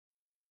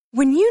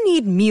When you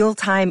need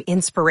mealtime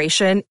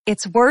inspiration,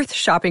 it's worth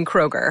shopping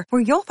Kroger,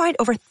 where you'll find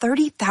over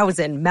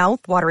 30,000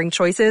 mouth-watering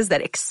choices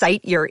that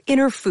excite your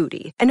inner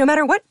foodie. And no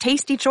matter what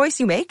tasty choice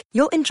you make,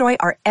 you'll enjoy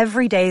our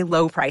everyday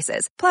low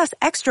prices, plus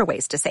extra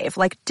ways to save,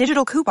 like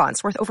digital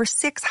coupons worth over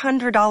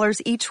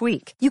 $600 each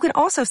week. You can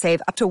also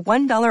save up to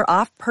 $1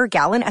 off per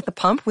gallon at the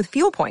pump with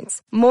fuel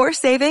points. More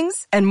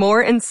savings and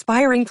more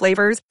inspiring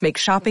flavors make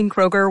shopping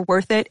Kroger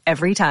worth it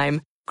every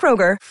time.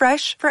 Kroger,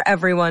 fresh for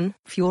everyone.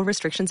 Fuel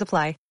restrictions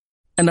apply.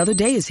 Another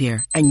day is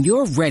here, and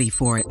you're ready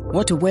for it.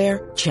 What to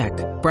wear? Check.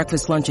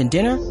 Breakfast, lunch, and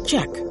dinner?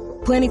 Check.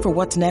 Planning for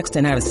what's next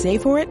and how to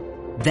save for it?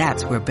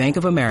 That's where Bank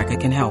of America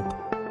can help.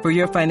 For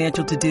your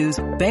financial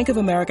to-dos, Bank of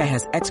America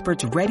has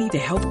experts ready to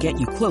help get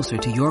you closer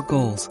to your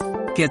goals.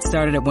 Get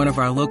started at one of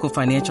our local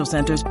financial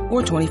centers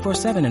or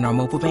 24/7 in our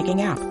mobile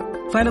banking app.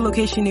 Find a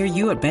location near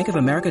you at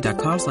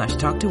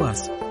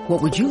bankofamerica.com/talktous.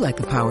 What would you like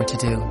the power to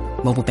do?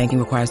 Mobile banking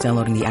requires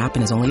downloading the app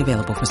and is only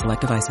available for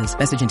select devices.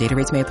 Message and data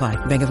rates may apply.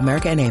 Bank of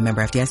America N.A.,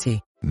 member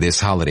FDIC. This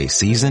holiday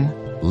season,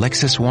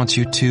 Lexus wants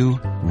you to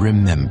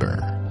remember.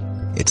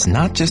 It's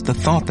not just the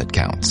thought that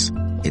counts.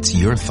 It's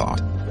your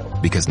thought.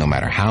 Because no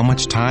matter how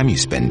much time you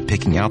spend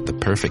picking out the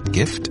perfect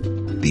gift,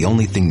 the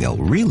only thing they'll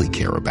really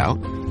care about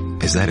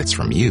is that it's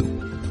from you.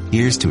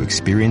 Here's to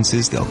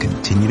experiences they'll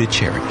continue to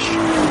cherish.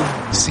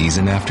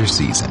 Season after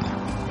season.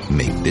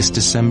 Make this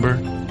December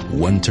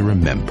one to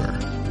remember.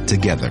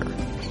 Together.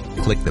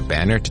 Click the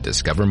banner to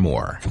discover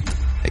more.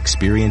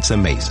 Experience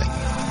amazing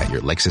at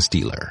your Lexus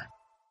dealer.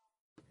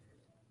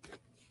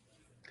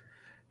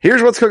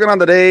 Here's what's cooking on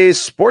today's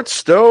Sports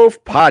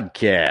Stove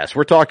podcast.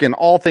 We're talking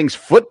all things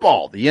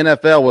football, the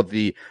NFL with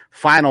the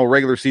final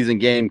regular season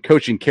game,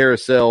 coaching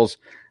carousels,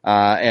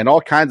 and all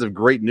kinds of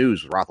great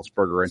news with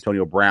Roethlisberger,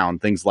 Antonio Brown,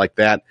 things like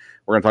that.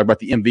 We're going to talk about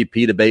the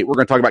MVP debate. We're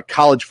going to talk about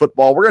college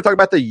football. We're going to talk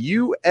about the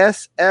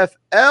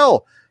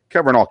USFL,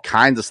 covering all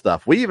kinds of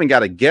stuff. We even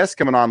got a guest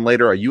coming on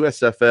later, a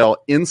USFL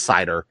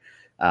insider.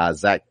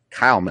 Zach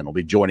Kyleman will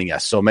be joining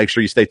us, so make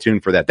sure you stay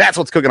tuned for that. That's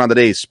what's cooking on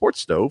today's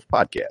Sports Stove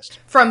podcast.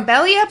 From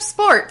Belly Up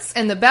Sports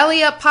and the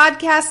Belly Up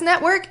Podcast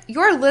Network,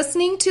 you're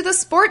listening to the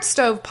Sports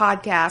Stove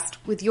podcast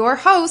with your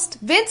host,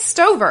 Vince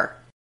Stover.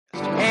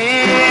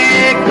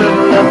 Hey, good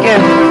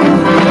looking,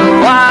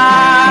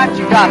 what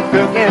you got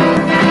cooking?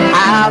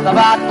 How's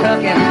about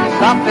cooking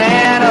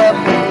something up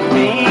to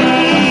me?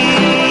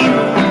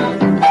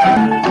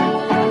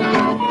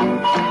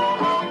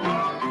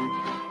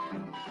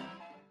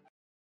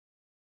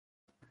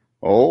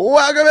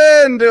 Welcome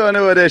into a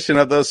new edition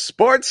of the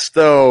Sports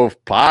Stove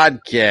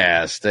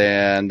podcast,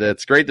 and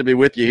it's great to be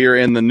with you here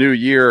in the new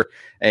year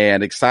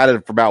and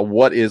excited about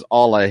what is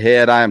all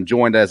ahead. I am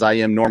joined, as I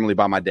am normally,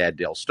 by my dad,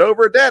 Dale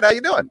Stover. Dad, how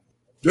you doing?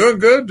 Doing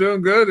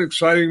good.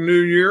 Exciting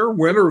new year.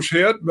 Winter's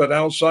hit, but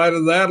outside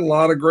of that, a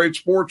lot of great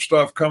sports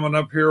stuff coming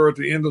up here at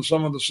the end of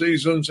some of the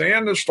seasons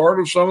and the start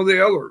of some of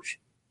the others.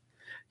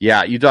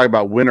 Yeah, you talk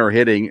about winter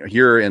hitting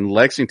here in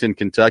Lexington,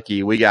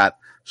 Kentucky. We got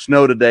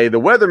snow today. The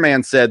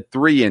weatherman said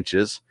 3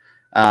 inches.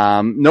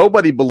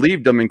 Nobody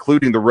believed him,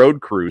 including the road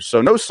crews. So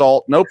no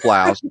salt, no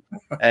plows.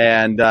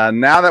 And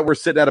now that we're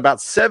sitting at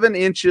about 7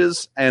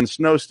 inches and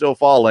snow still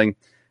falling,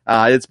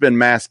 it's been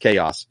mass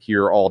chaos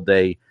here all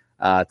day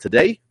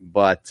today.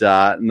 But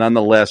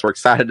nonetheless, we're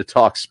excited to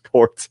talk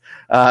sports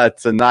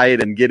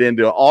tonight and get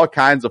into all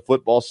kinds of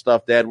football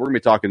stuff, Dad. We're going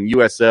to be talking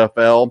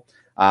USFL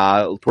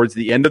towards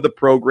the end of the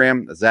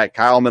program. Zach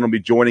Kyleman will be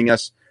joining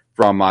us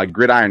from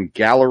Gridiron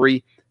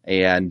Gallery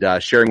and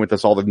sharing with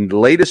us all the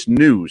latest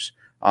news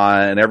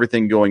and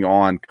everything going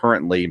on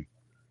currently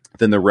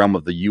within the realm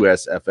of the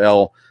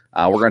USFL.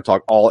 We're going to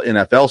talk all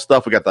NFL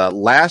stuff. We got the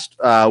last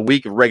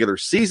week of regular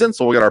season,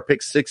 so we got our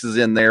pick sixes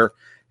in there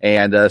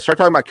and start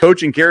talking about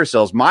coaching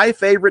carousels. My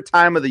favorite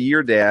time of the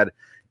year, Dad,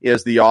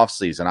 is the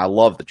offseason. I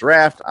love the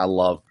draft. I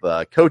love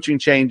the coaching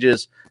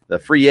changes, the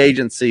free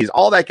agencies,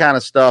 all that kind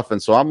of stuff.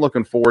 And so I'm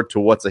looking forward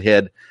to what's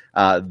ahead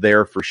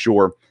there for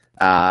sure.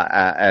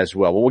 As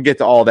well. We'll get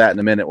to all that in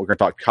a minute. We're going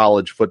to talk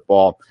college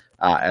football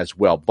as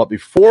well. But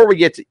before we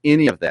get to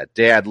any of that,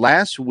 Dad,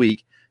 last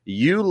week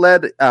you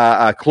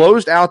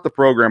closed out the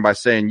program by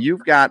saying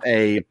you've got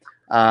a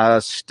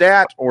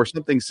stat or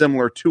something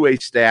similar to a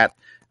stat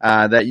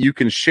that you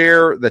can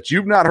share that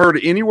you've not heard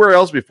anywhere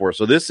else before.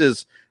 So this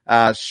is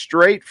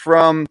straight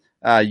from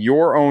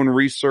your own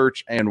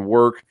research and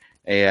work.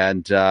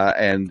 And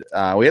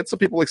we had some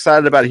people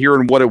excited about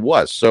hearing what it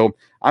was. So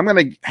I'm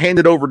going to hand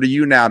it over to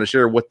you now to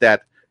share what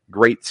that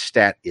great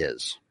stat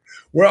is.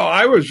 Well,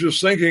 I was just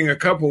thinking a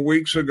couple of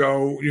weeks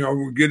ago,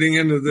 we're getting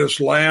into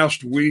this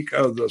last week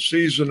of the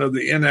season of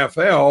the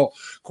NFL.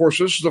 Of course,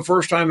 this is the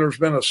first time there's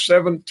been a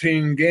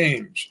 17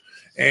 games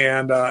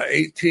and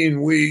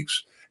 18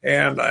 weeks.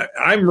 And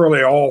I'm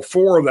really all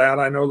for that.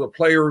 I know the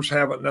players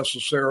haven't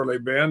necessarily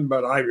been,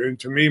 but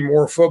to me,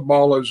 more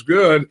football is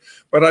good.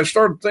 But I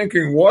started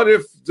thinking, what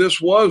if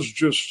this was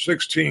just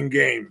 16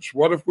 games?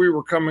 What if we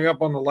were coming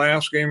up on the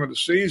last game of the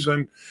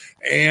season?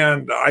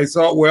 And I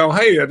thought, well,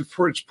 hey,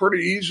 it's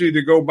pretty easy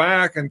to go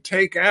back and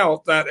take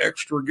out that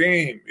extra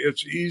game.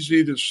 It's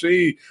easy to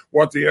see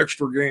what the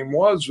extra game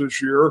was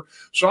this year.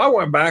 So I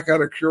went back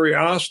out of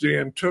curiosity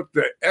and took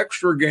the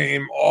extra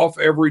game off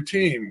every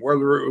team,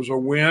 whether it was a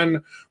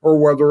win or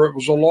whether it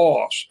was a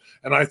loss.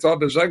 And I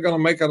thought, is that going to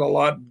make it a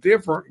lot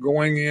different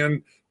going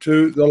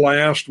into the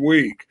last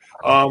week?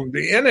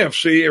 The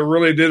NFC, it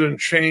really didn't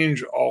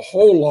change a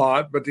whole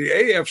lot, but the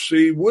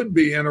AFC would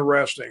be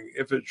interesting.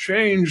 If it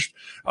changed,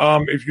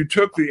 if you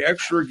took the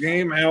extra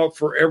game out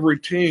for every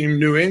team,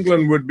 New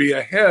England would be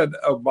ahead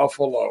of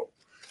Buffalo,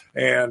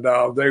 and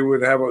they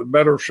would have a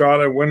better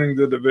shot at winning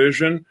the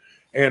division.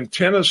 And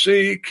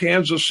Tennessee,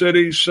 Kansas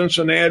City,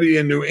 Cincinnati,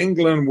 and New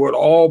England would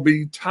all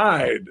be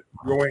tied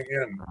going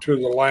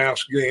into the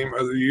last game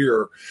of the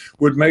year.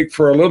 Would make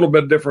for a little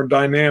bit different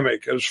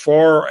dynamic. As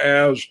far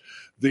as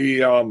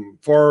the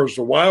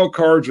wild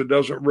cards, it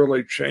doesn't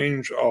really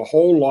change a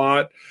whole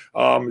lot. The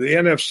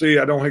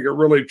NFC, I don't think it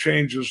really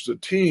changes the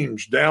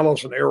teams.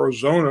 Dallas and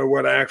Arizona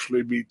would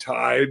actually be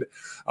tied.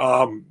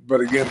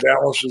 But again,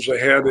 Dallas is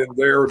ahead in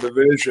their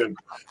division.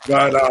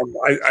 But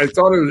I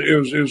thought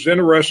it was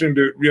interesting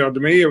to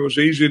me, it was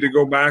easy to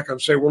go back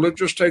and say, well, let's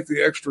just take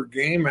the extra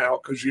game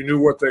out because you knew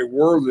what they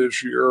were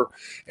this year,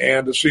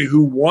 and to see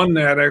who won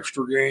that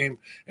extra game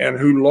and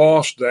who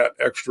lost that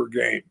extra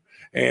game.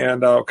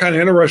 And kind of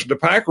interesting, the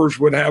Packers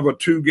would have a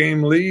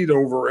 2-game lead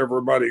over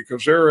everybody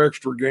because their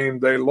extra game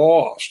they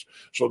lost.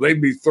 So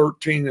they'd be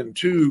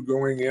 13-2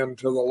 going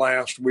into the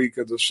last week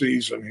of the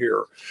season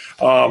here.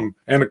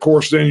 And, of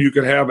course, then you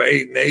could have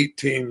 8-8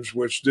 teams,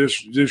 which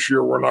this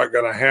year we're not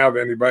going to have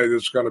anybody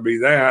that's going to be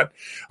that,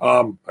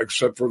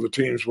 except for the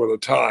teams with a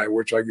tie,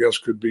 which I guess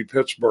could be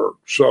Pittsburgh.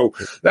 So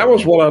that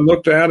was what I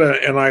looked at,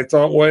 and I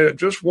thought, well, I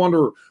just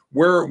wonder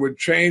where it would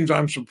change.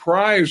 I'm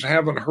surprised I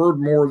haven't heard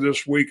more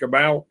this week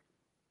about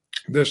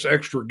this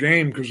extra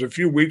game, because a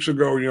few weeks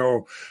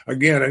ago,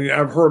 again, and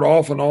I've heard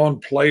off and on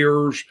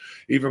players,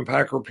 even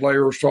Packer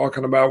players,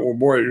 talking about, well,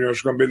 boy,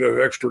 it's going to be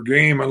the extra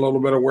game, a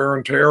little bit of wear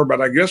and tear, but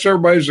I guess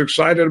everybody's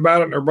excited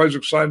about it, and everybody's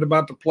excited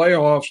about the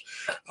playoffs.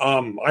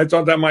 I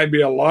thought that might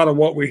be a lot of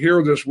what we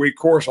hear this week. Of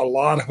course, a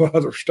lot of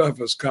other stuff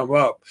has come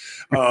up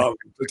to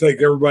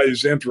take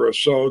everybody's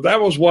interest. So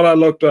that was what I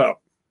looked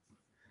up.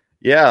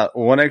 Yeah,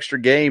 one extra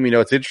game.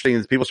 It's interesting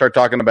as people start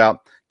talking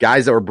about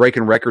guys that were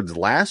breaking records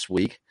last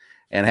week,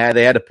 and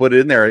they had to put it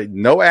in there.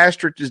 No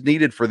asterisk is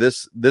needed for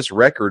this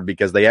record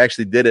because they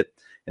actually did it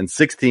in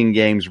 16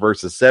 games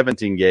versus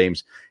 17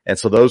 games, and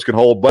so those can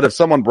hold. But if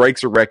someone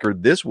breaks a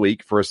record this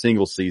week for a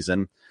single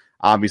season,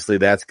 obviously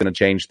that's going to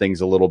change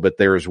things a little bit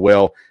there as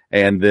well,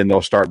 and then they'll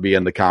start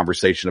being the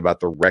conversation about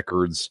the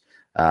records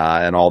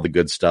and all the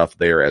good stuff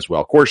there as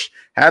well. Of course,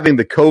 having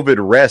the COVID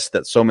rest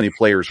that so many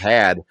players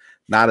had,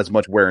 not as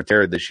much wear and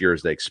tear this year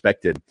as they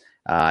expected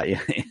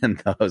in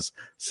those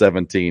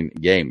 17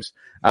 games.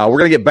 We're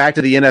going to get back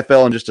to the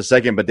NFL in just a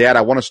second, but Dad,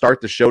 I want to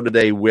start the show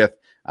today with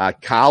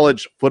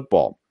college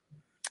football.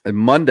 And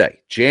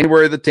Monday,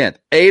 January the 10th,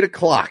 8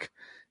 o'clock,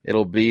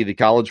 it'll be the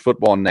College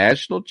Football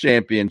National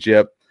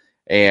Championship,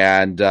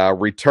 and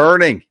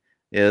returning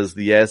is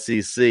the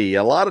SEC.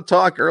 A lot of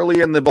talk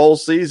early in the bowl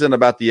season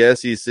about the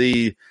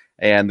SEC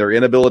and their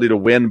inability to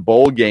win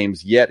bowl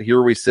games, yet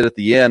here we sit at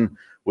the end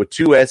with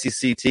two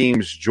SEC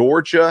teams,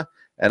 Georgia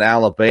and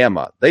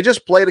Alabama. They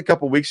just played a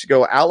couple weeks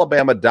ago.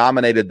 Alabama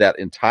dominated that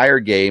entire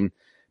game,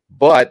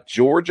 but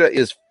Georgia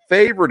is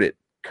favored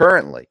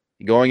currently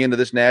going into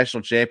this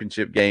national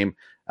championship game,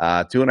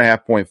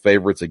 2.5-point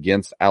favorites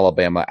against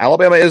Alabama.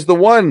 Alabama is the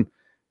 1.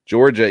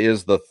 Georgia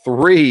is the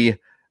 3.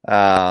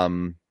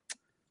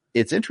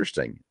 It's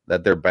interesting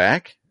that they're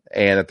back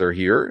and that they're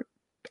here.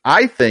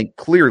 I think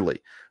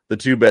clearly the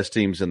two best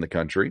teams in the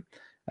country.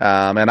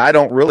 And I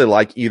don't really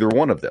like either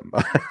one of them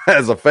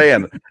as a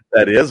fan,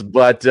 that is.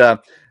 But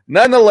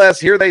nonetheless,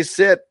 here they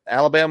sit,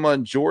 Alabama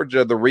and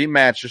Georgia, the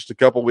rematch just a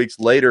couple weeks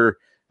later.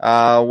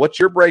 What's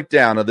your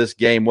breakdown of this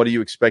game? What do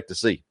you expect to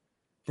see?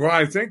 Well,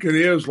 I think it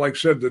is, like I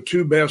said, the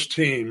two best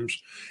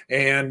teams.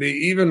 And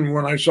even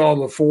when I saw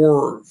the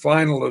 4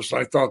 finalists,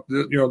 I thought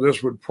that,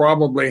 this would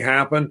probably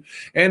happen.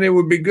 And it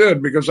would be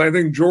good because I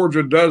think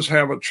Georgia does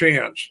have a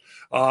chance.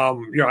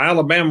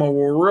 Alabama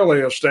will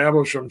really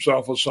establish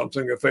themselves as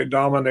something if they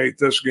dominate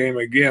this game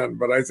again.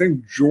 But I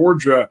think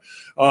Georgia,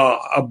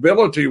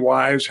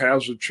 ability-wise,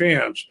 has a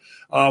chance.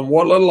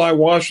 What little I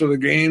watched of the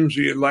games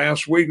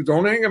last week, the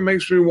only thing that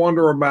makes me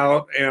wonder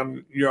about,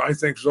 and I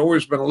think it's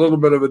always been a little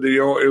bit of a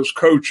deal, is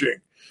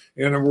coaching.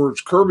 In other words,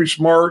 Kirby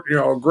Smart,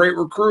 a great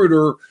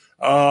recruiter,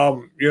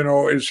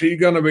 Is he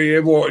going to be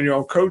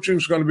able, coaching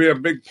is going to be a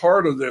big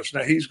part of this.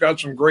 Now, he's got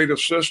some great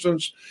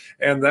assistants,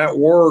 and that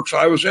works.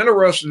 I was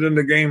interested in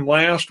the game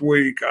last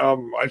week.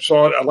 I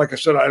saw it, like I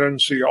said, I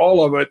didn't see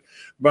all of it,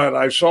 but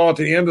I saw at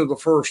the end of the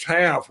first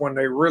half when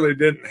they really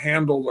didn't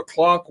handle the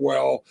clock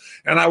well.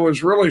 And I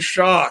was really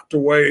shocked the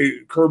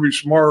way Kirby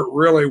Smart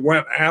really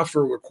went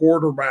after the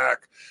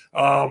quarterback.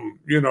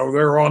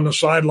 They're on the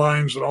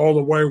sidelines and all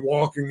the way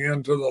walking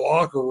into the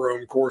locker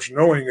room, of course,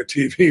 knowing the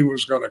TV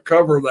was going to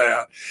cover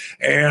that.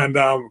 And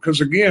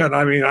because, again,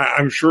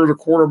 I'm sure the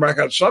quarterback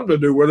had something to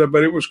do with it,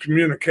 but it was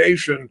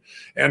communication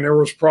and there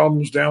was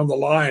problems down the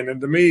line. And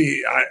to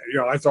me,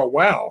 I thought,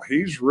 wow,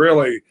 he's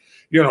really,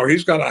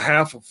 he's got a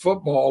half of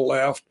football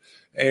left.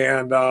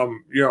 And,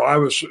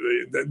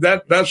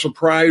 that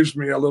surprised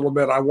me a little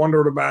bit. I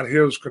wondered about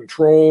his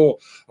control,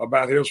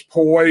 about his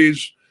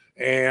poise.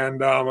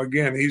 And,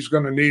 again, he's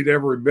going to need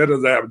every bit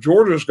of that.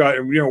 Georgia's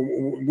got,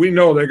 we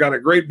know they got a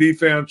great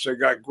defense. They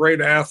got great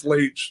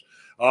athletes.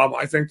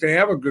 I think they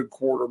have a good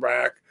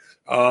quarterback.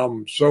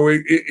 So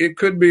it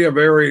could be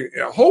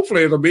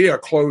hopefully it'll be a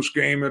close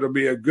game. It'll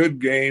be a good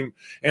game.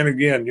 And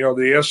again,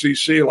 the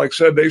SEC, like I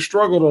said, they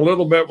struggled a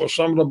little bit with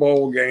some of the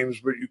bowl games,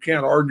 but you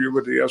can't argue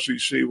with the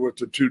SEC with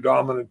the two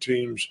dominant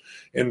teams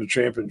in the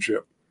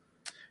championship.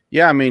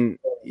 Yeah.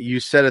 You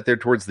said it there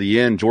towards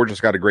the end.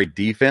 Georgia's got a great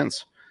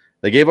defense.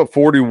 They gave up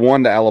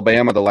 41 to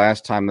Alabama the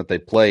last time that they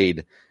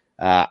played.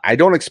 I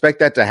don't expect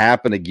that to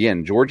happen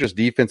again. Georgia's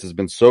defense has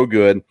been so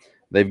good.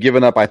 They've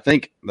given up, I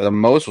think, the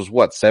most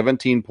was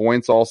 17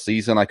 points all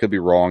season. I could be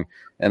wrong.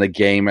 In a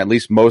game, at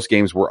least most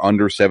games were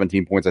under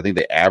 17 points. I think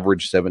they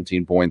averaged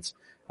 17 points.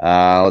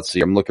 Let's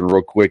see. I'm looking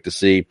real quick to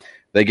see.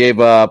 They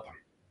gave up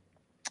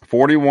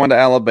 41 to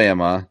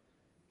Alabama,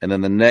 and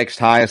then the next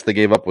highest they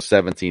gave up was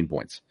 17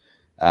 points.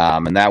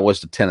 And that was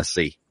to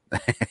Tennessee.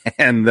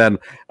 And then,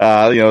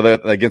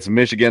 against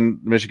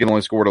Michigan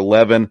only scored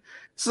 11.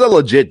 This is a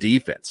legit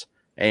defense.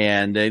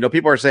 And,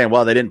 people are saying,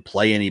 well, they didn't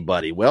play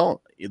anybody.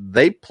 Well,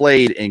 they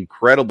played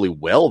incredibly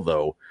well,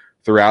 though,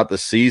 throughout the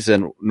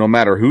season, no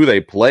matter who they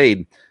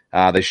played.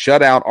 They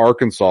shut out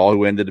Arkansas,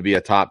 who ended to be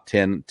a top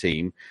 10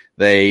 team.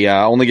 They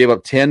only gave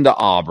up 10 to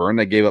Auburn.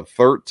 They gave up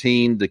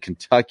 13 to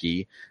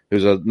Kentucky,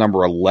 who's a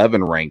number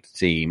 11 ranked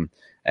team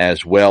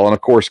as well. And,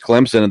 of course,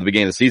 Clemson at the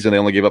beginning of the season, they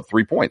only gave up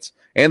 3 points.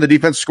 And the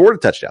defense scored a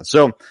touchdown.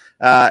 So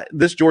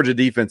this Georgia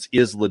defense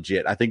is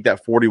legit. I think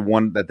that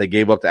 41 that they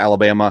gave up to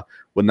Alabama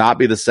would not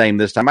be the same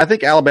this time. I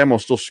think Alabama will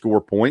still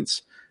score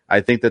points. I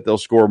think that they'll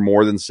score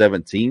more than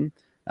 17.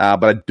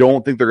 But I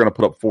don't think they're going to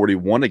put up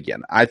 41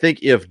 again. I think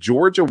if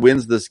Georgia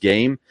wins this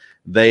game,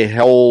 they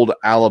hold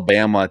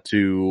Alabama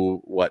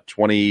to,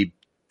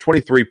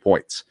 23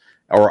 points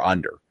or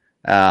under.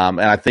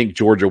 And I think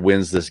Georgia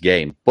wins this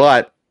game.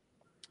 But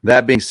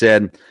that being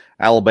said,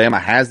 Alabama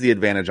has the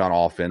advantage on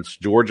offense.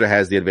 Georgia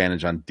has the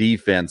advantage on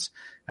defense.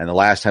 And the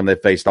last time they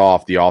faced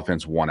off, the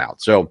offense won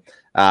out. So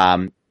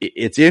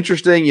it's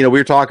interesting. We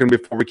were talking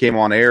before we came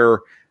on air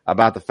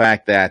about the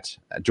fact that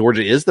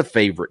Georgia is the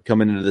favorite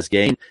coming into this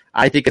game.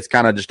 I think it's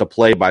kind of just a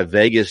play by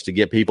Vegas to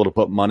get people to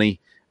put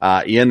money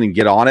in and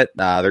get on it.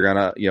 They're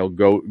going to,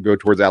 go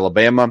towards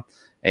Alabama,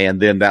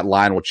 and then that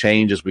line will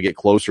change as we get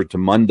closer to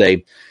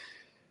Monday.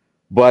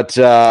 But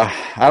I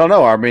don't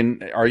know.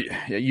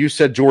 You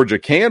said Georgia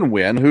can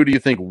win. Who do you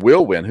think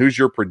will win? Who's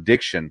your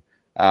prediction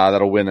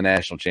that'll win the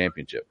national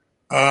championship?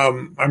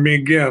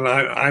 Again,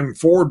 I'm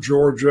for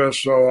Georgia,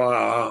 so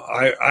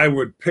I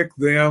would pick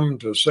them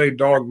to say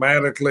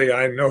dogmatically,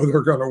 I know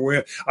they're going to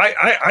win.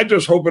 I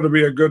just hope it'll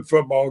be a good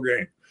football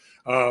game,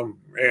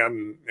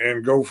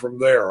 and go from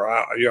there.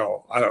 I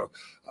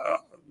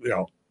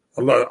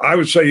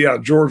would say, yeah,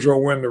 Georgia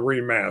will win the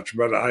rematch,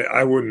 but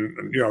I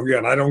wouldn't,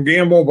 again, I don't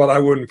gamble, but I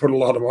wouldn't put a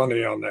lot of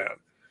money on that.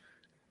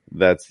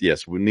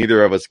 Yes,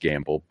 neither of us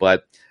gamble,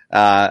 but,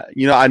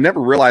 I never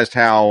realized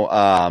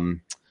how,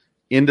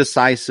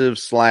 indecisive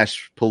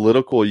 /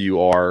 political you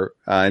are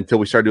until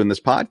we started doing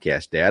this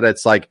podcast, Dad.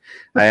 It's like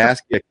I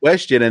ask you a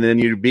question and then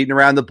you're beating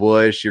around the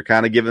bush. You're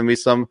kind of giving me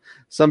some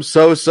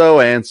so-so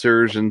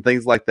answers and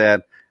things like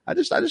that. I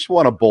just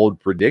want a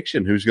bold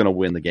prediction who's going to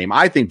win the game.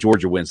 I think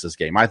Georgia wins this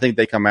game. I think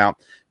they come out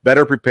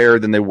better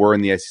prepared than they were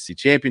in the SEC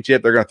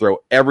championship. They're going to throw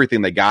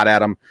everything they got at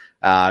them.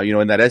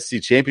 In that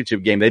SEC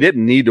championship game, they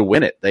didn't need to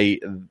win it.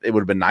 It would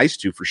have been nice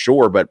to for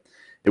sure, but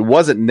it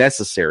wasn't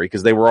necessary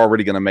because they were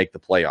already going to make the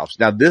playoffs.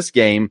 Now, this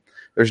game,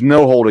 there's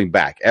no holding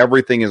back.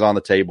 Everything is on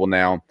the table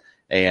now.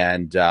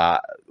 And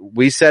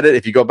we said it.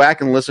 If you go back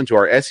and listen to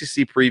our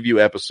SEC preview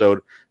episode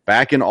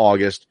back in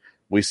August,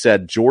 we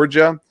said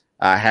Georgia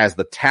has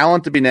the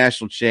talent to be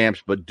national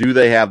champs, but do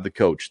they have the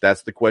coach?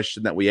 That's the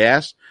question that we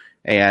asked.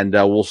 And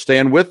we'll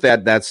stand with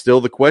that. That's still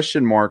the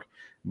question mark.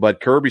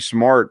 But Kirby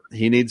Smart,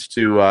 he needs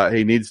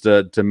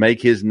to make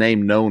his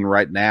name known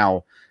right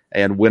now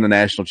and win a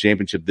national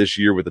championship this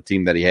year with the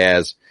team that he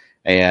has.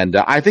 And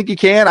I think he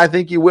can. I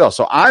think he will.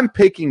 So I'm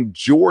picking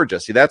Georgia.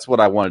 See, that's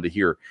what I wanted to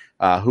hear.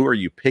 Who are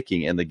you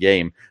picking in the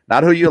game?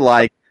 Not who you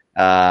like,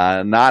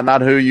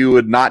 not who you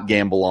would not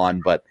gamble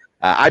on, but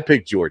I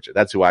picked Georgia.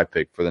 That's who I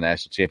picked for the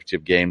national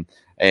championship game.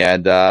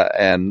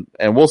 And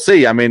we'll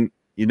see. I mean,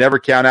 you never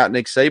count out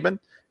Nick Saban.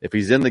 If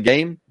he's in the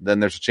game, then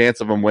there's a chance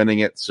of him winning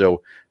it.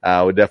 So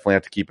we definitely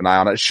have to keep an eye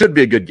on it. It should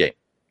be a good game.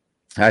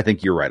 I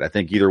think you're right. I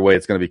think either way,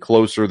 it's going to be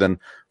closer than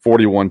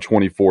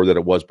 41-24 that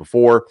it was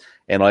before,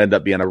 and it'll end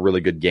up being a really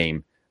good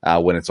game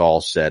when it's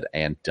all said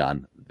and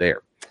done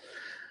there.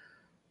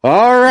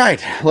 All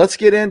right, let's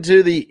get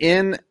into the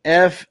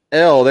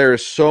NFL. There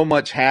is so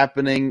much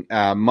happening.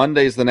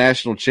 Monday's the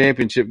national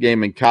championship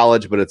game in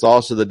college, but it's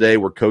also the day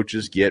where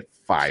coaches get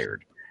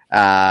fired.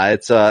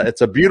 It's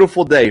a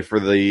beautiful day for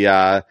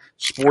the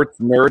sports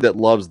nerd that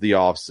loves the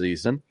off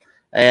season,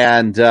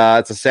 and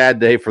it's a sad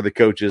day for the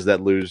coaches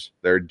that lose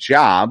their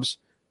jobs.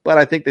 But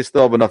I think they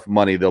still have enough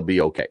money; they'll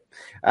be okay.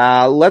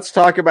 Let's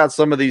talk about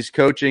some of these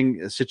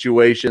coaching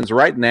situations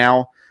right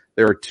now.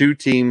 There are two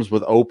teams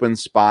with open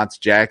spots: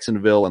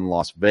 Jacksonville and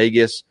Las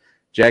Vegas.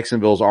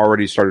 Jacksonville's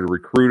already started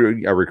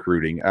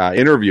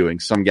interviewing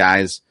some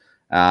guys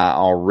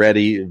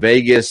already.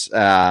 Vegas.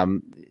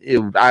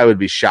 I would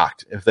be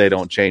shocked if they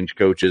don't change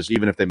coaches,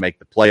 even if they make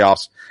the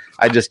playoffs.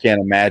 I just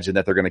can't imagine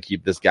that they're going to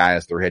keep this guy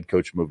as their head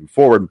coach moving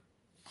forward.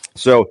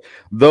 So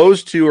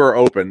those two are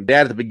open.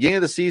 Dad, at the beginning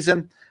of the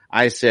season,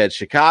 I said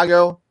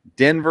Chicago,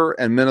 Denver,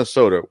 and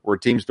Minnesota were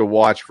teams to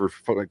watch for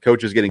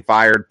coaches getting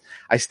fired.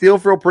 I still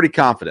feel pretty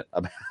confident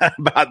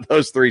about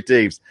those three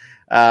teams.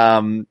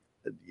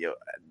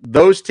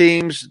 Those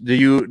teams, do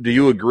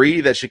you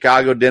agree that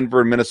Chicago, Denver,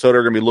 and Minnesota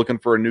are going to be looking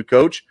for a new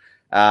coach?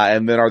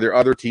 And then are there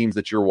other teams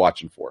that you're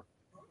watching for?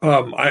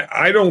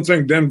 I don't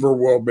think Denver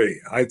will be.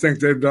 I think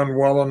they've done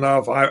well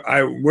enough.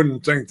 I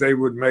wouldn't think they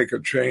would make a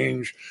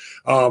change.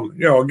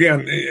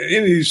 Again, any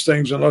of these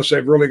things, unless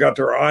they've really got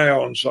their eye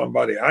on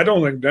somebody, I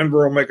don't think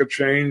Denver will make a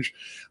change.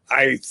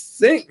 I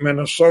think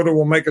Minnesota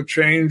will make a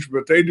change,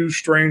 but they do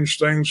strange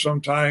things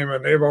sometime,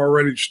 and they've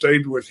already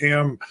stayed with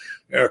him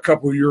a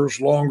couple of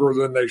years longer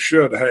than they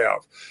should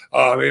have.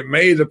 It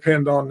may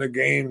depend on the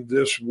game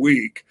this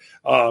week.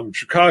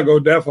 Chicago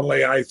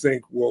definitely, I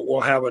think,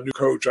 will have a new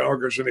coach. I don't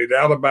think there's any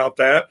doubt about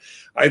that.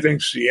 I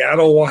think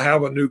Seattle will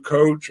have a new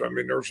coach. I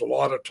mean, there's a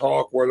lot of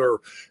talk whether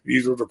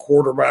either the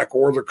quarterback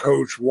or the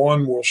coach,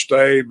 one will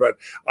stay, but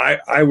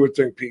I would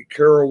think Pete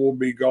Carroll will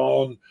be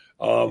gone.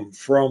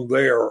 From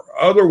there.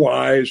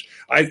 Otherwise,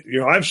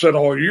 I've said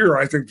all year,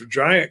 I think the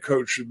Giant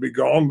coach should be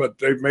gone, but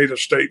they've made a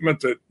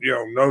statement that,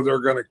 no, they're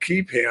going to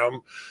keep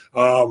him.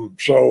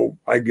 So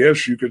I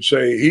guess you could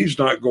say he's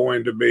not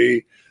going to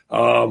be,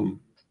 from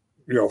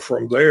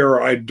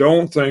there. I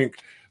don't think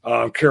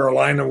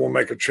Carolina will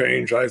make a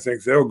change. I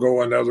think they'll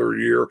go another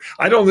year.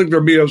 I don't think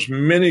there'll be as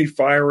many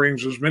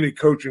firings, as many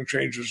coaching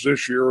changes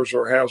this year as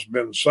there has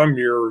been some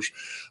years,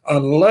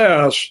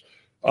 unless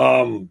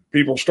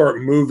people start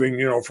moving,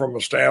 from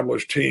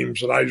established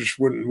teams, and I just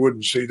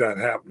wouldn't see that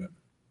happening.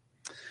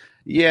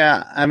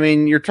 Yeah, I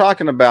mean, you're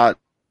talking about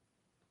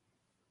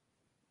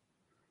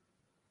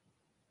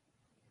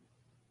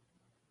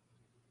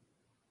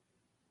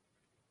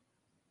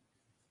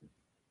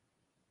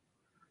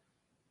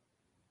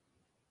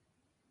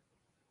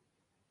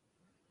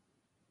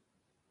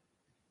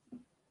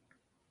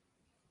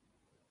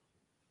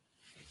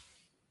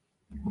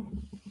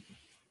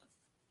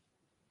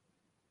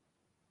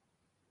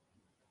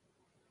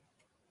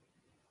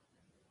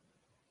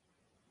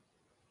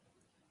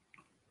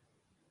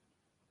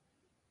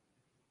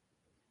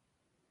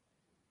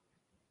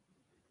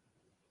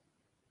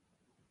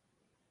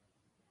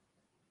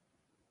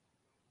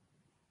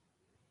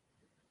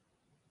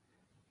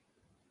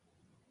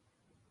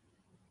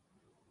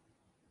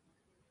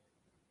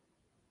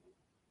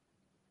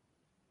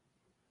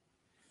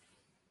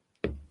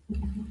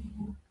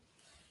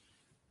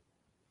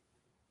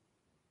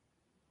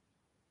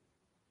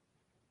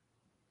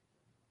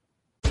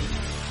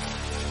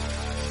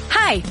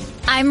Hi,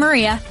 I'm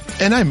Maria.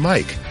 And I'm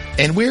Mike.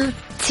 And we're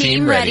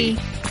Team Ready.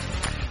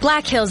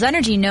 Black Hills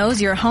Energy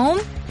knows your home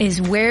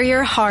is where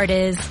your heart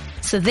is,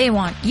 so they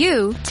want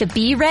you to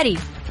be ready.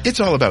 It's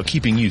all about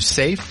keeping you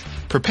safe,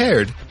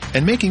 prepared,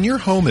 and making your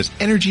home as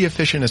energy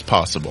efficient as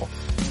possible.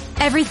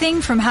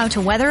 Everything from how to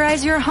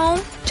weatherize your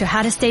home to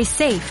how to stay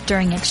safe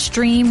during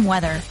extreme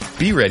weather.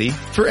 Be ready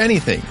for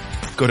anything.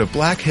 Go to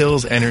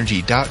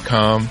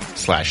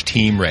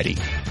blackhillsenergy.com/Team Ready.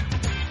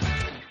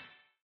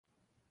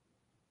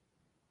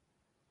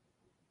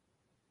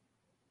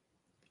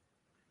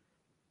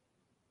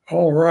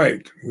 All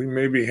right. We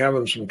may be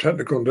having some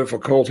technical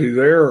difficulty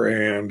there,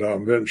 and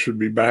Vince should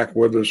be back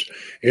with us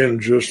in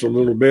just a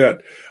little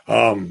bit.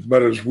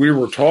 But as we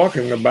were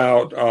talking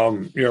about,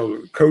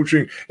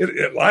 coaching,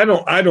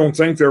 I don't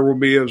think there will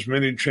be as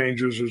many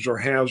changes as there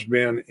has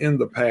been in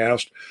the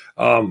past,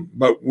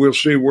 but we'll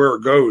see where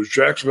it goes.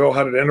 Jacksonville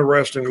had an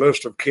interesting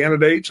list of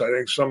candidates. I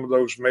think some of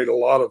those made a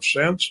lot of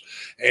sense,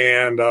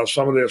 and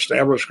some of the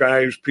established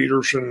guys,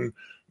 Peterson,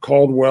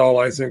 Caldwell,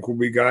 I think, will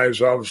be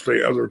guys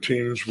obviously other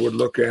teams would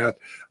look at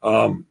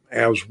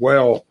as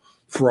well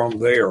from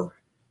there.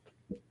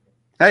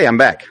 Hey, I'm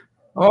back.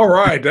 All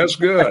right, that's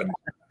good.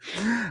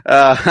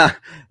 I'm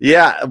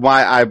not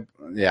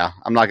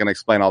going to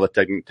explain all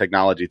the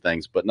technology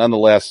things, but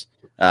nonetheless,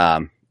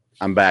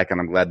 I'm back, and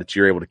I'm glad that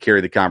you're able to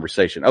carry the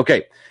conversation.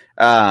 Okay.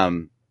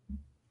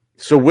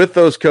 So with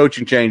those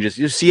coaching changes,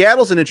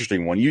 Seattle's an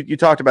interesting one. You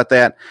talked about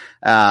that.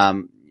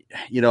 I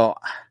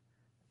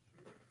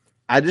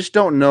just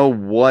don't know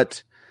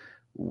what,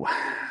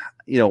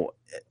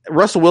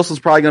 Russell Wilson's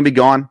probably going to be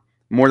gone.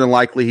 More than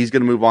likely, he's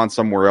going to move on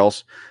somewhere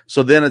else.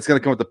 So then it's going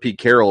to come with the Pete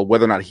Carroll,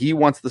 whether or not he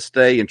wants to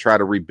stay and try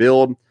to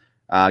rebuild,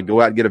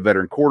 go out and get a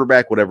veteran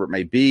quarterback, whatever it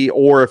may be,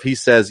 or if he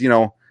says,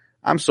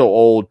 I'm so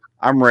old,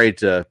 I'm ready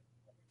to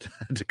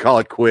call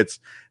it quits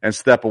and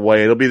step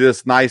away. It'll be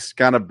this nice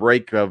kind of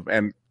break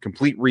and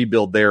complete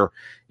rebuild there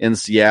in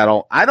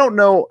Seattle. I don't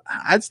know.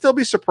 I'd still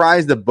be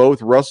surprised if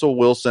both Russell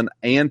Wilson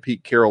and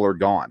Pete Carroll are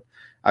gone.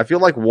 I feel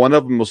like one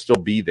of them will still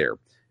be there.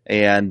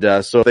 And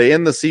so if they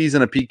end the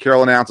season and Pete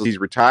Carroll announces he's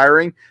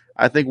retiring,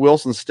 I think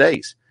Wilson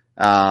stays.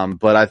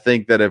 But I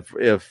think that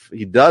if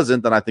he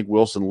doesn't, then I think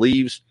Wilson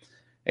leaves.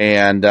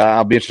 And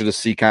I'll be interested to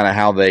see kind of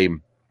how they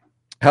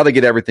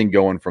get everything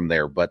going from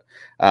there. But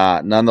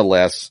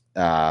nonetheless,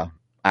 I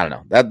don't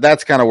know.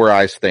 That's kind of where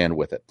I stand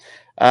with it.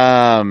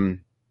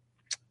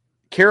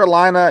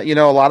 Carolina,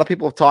 a lot of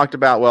people have talked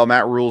about, well,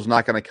 Matt Rule's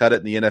not going to cut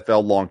it in the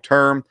NFL long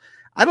term.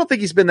 I don't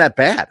think he's been that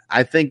bad.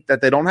 I think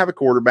that they don't have a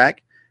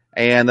quarterback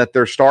and that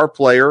their star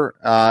player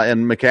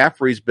and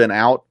McCaffrey's been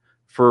out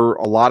for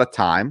a lot of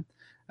time.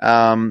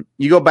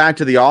 You go back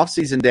to the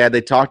offseason, Dad,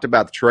 they talked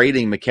about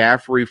trading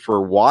McCaffrey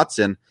for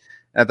Watson.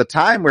 At the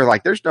time, we're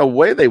like, there's no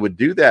way they would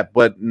do that.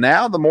 But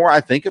now the more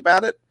I think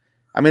about it,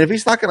 I mean, if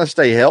he's not going to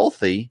stay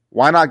healthy,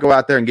 why not go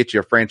out there and get you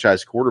a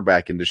franchise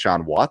quarterback in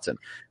Deshaun Watson?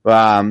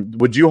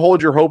 Would you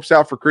hold your hopes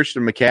out for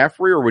Christian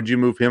McCaffrey, or would you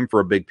move him for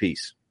a big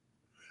piece?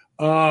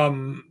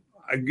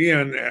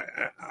 Again,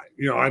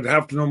 I'd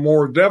have to know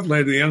more.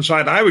 Definitely the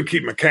inside. I would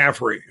keep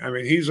McCaffrey. I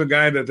mean, he's a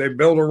guy that they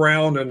build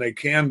around and they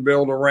can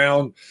build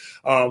around.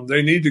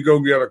 They need to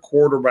go get a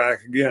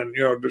quarterback again.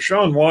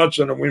 Deshaun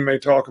Watson, and we may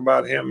talk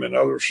about him in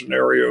other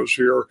scenarios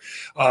here.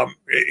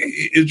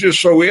 It's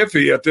just so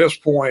iffy at this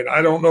point.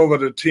 I don't know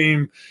that a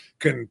team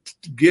can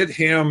get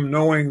him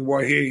knowing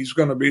he's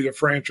going to be the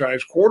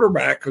franchise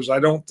quarterback, because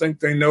I don't think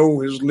they know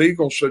his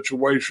legal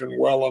situation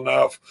well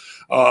enough.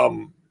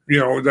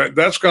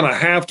 That's going to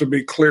have to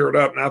be cleared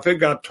up. Now, if it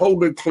got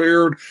totally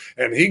cleared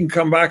and he can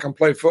come back and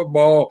play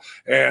football,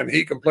 and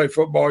he can play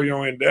football,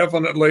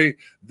 indefinitely,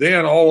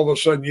 then all of a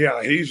sudden,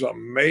 yeah, he's a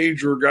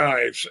major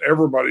guy. A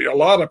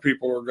lot of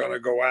people are going to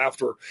go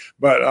after,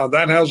 but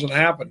that hasn't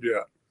happened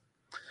yet.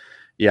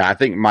 Yeah, I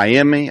think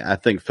Miami, I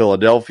think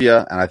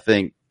Philadelphia, and I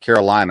think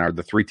Carolina are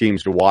the three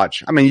teams to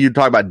watch. I mean, you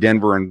talk about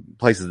Denver and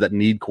places that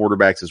need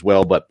quarterbacks as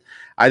well, but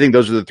I think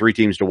those are the three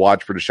teams to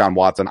watch for Deshaun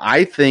Watson.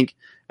 I think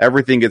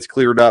everything gets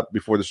cleared up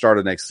before the start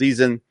of next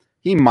season.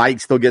 He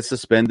might still get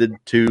suspended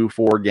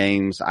 2-4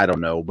 games. I don't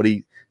know, but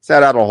he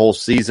sat out a whole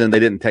season. They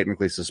didn't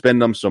technically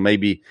suspend him, so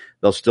maybe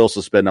they'll still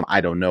suspend him.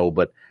 I don't know,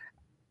 but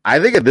I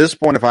think at this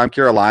point, if I'm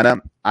Carolina,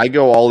 I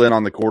go all in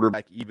on the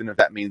quarterback, even if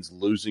that means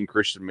losing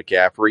Christian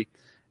McCaffrey.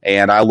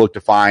 And I look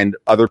to find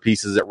other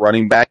pieces at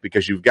running back,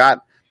 because you've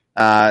got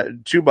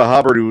Chuba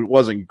Hubbard, who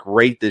wasn't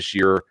great this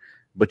year,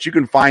 but you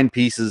can find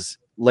pieces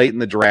late in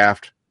the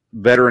draft,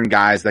 veteran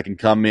guys that can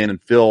come in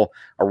and fill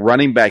a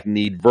running back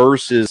need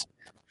versus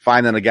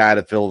finding a guy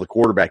to fill the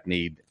quarterback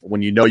need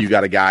when you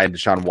got a guy in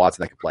Deshaun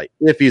Watson that can play.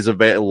 If he's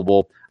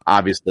available,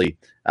 obviously,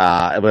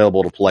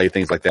 available to play,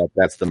 things like that.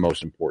 That's the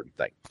most important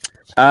thing.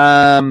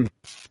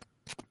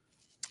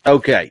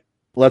 Okay,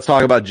 let's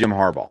talk about Jim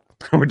Harbaugh.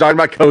 We're talking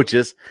about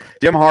coaches.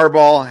 Jim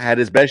Harbaugh had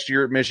his best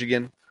year at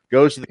Michigan,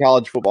 goes to the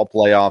college football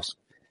playoffs,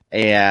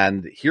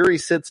 and here he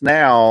sits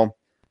now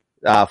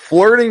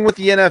flirting with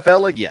the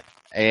NFL again.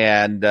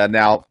 And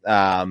now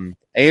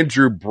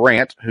Andrew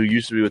Brandt, who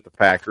used to be with the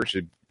Packers,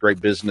 a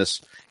great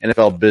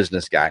NFL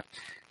business guy,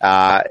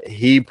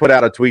 he put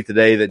out a tweet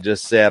today that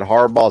just said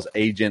Harbaugh's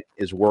agent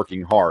is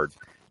working hard,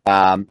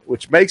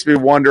 which makes me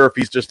wonder if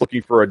he's just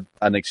looking for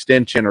an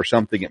extension or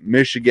something at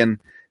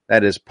Michigan.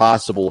 That is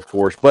possible, of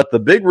course. But the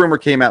big rumor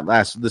came out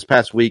this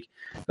past week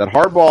that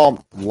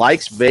Harbaugh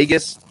likes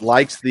Vegas,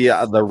 likes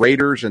the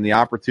Raiders and the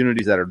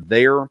opportunities that are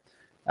there.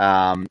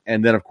 And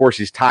then, of course,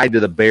 he's tied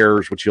to the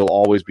Bears, which he'll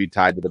always be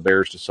tied to the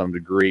Bears to some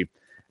degree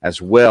as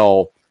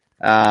well.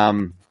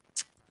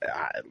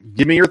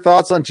 Give me your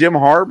thoughts on Jim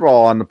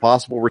Harbaugh and the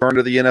possible return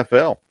to the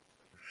NFL.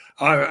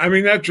 I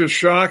mean, that's just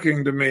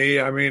shocking to me.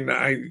 I mean,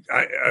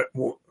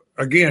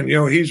 again,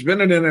 he's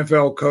been an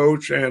NFL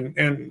coach, and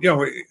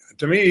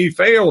to me, he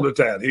failed at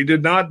that. He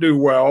did not do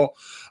well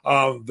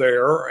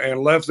there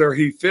and left there.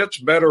 He fits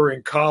better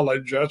in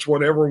college. That's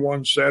what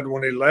everyone said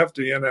when he left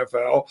the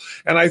NFL.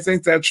 And I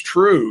think that's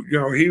true.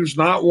 He's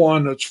not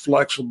one that's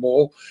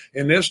flexible.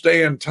 In this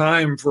day and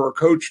time, for a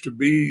coach to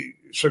be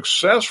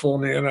successful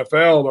in the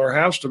NFL, there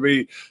has to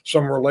be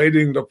some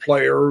relating to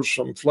players,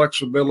 some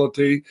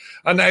flexibility.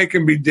 And it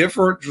can be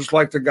different, just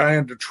like the guy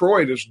in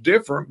Detroit is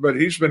different, but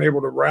he's been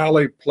able to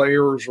rally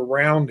players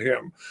around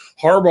him.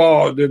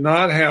 Harbaugh did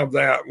not have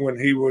that when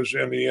he was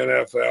in the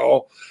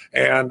NFL.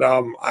 And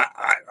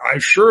I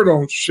sure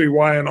don't see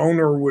why an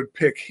owner would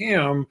pick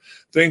him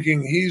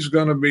thinking he's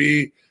going to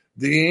be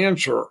the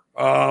answer.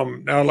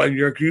 Now, like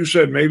you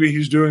said, maybe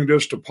he's doing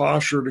this to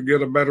posture to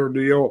get a better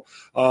deal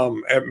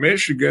at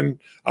Michigan.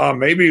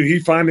 Maybe he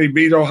finally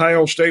beat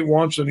Ohio State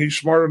once and he's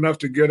smart enough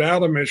to get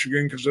out of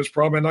Michigan, because it's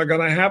probably not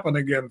going to happen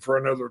again for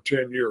another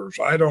 10 years.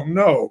 I don't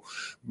know.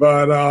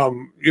 But,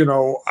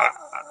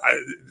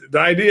 the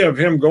idea of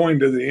him going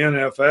to the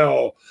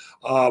NFL,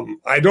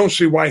 I don't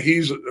see why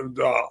he's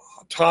the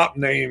top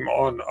name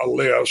on a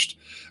list.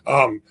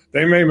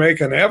 They may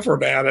make an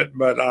effort at it,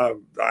 but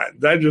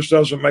that just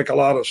doesn't make a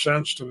lot of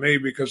sense to me,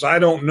 because I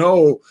don't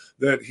know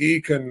that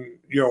he can,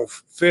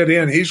 fit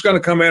in. He's going to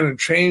come in and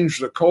change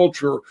the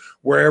culture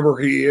wherever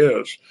he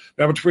is.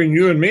 Now, between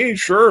you and me,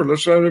 sure,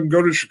 let's let him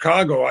go to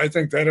Chicago. I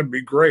think that'd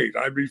be great.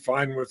 I'd be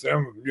fine with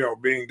him,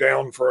 being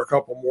down for a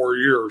couple more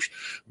years.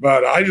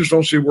 But I just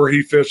don't see where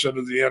he fits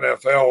into the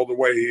NFL the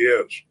way he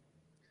is.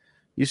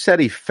 You said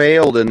he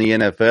failed in the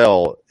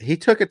NFL. He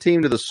took a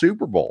team to the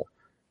Super Bowl,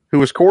 who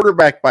was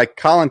quarterbacked by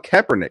Colin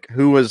Kaepernick,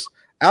 who was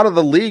out of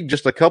the league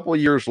just a couple of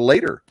years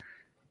later.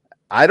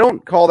 I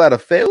don't call that a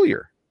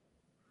failure.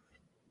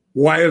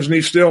 Why isn't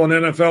he still an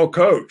NFL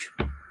coach?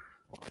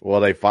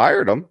 Well, they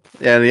fired him.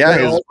 And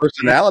his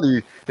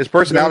personality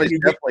is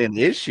definitely an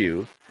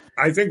issue.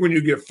 I think when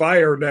you get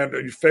fired,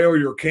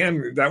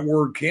 that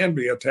word can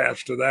be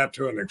attached to that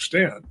to an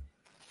extent.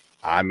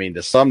 I mean,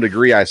 to some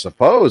degree, I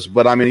suppose.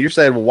 But, I mean, you're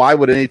saying, well, why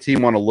would any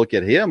team want to look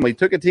at him? He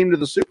took a team to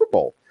the Super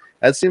Bowl.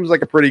 That seems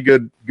like a pretty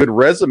good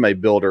resume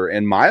builder,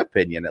 in my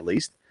opinion, at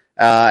least.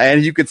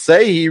 And you could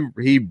say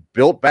he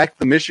built back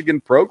the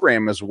Michigan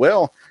program as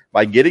well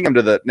by getting him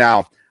to the –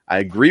 now, I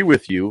agree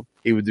with you.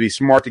 He would be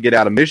smart to get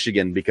out of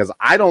Michigan, because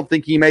I don't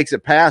think he makes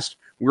it past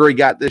where he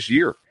got this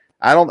year.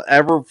 I don't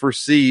ever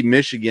foresee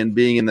Michigan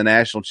being in the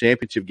national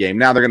championship game.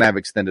 Now they're going to have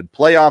extended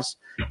playoffs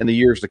in the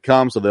years to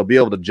come, so they'll be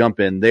able to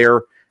jump in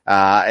there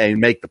and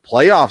make the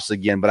playoffs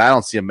again, but I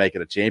don't see him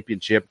making a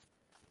championship.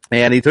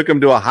 And he took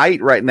him to a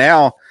height right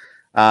now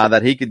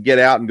that he could get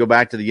out and go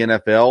back to the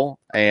NFL.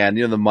 And,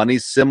 the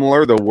money's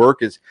similar. The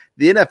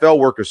NFL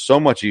work is so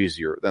much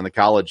easier than the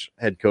college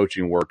head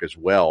coaching work as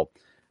well.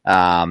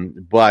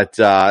 But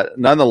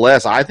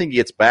nonetheless, I think he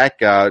gets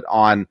back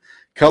on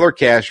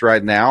Colorcast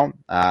right now.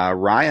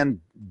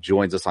 Ryan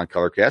joins us on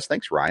Colorcast.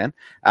 Thanks, Ryan.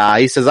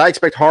 He says, I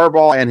expect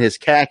Harbaugh and his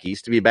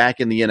khakis to be back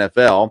in the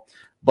NFL,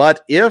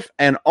 but if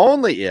and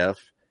only if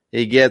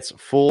he gets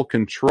full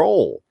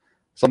control.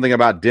 Something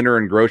about dinner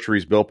and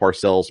groceries, Bill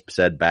Parcells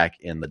said back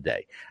in the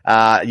day.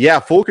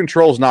 Full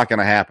control is not going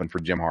to happen for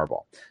Jim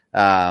Harbaugh.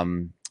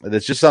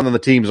 That's just something the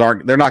teams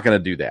they're not going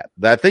to do that.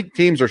 I think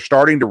teams are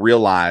starting to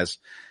realize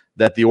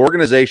that the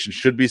organization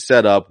should be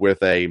set up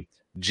with a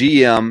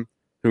GM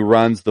who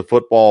runs the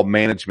football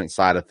management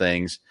side of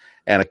things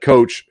and a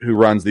coach who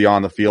runs the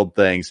on-the-field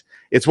things.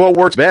 It's what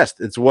works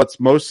best. It's what's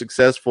most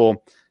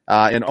successful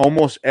in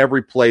almost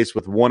every place,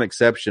 with one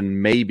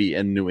exception, maybe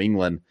in New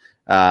England.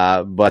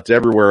 But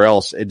everywhere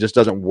else, it just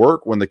doesn't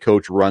work when the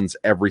coach runs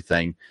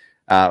everything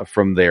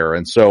from there.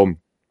 And so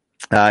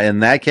in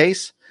that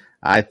case,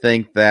 I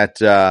think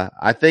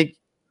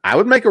I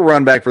would make a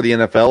run back for the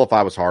NFL if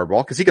I was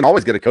Harbaugh, because he can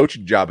always get a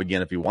coaching job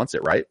again if he wants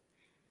it, right?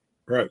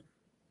 Right.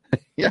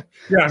 Yeah.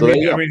 Yeah.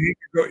 I mean,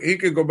 he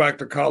could go back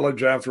to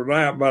college after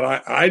that, but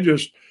I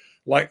just,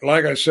 like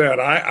I said,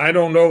 I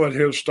don't know that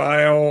his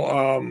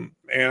style,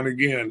 and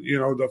again,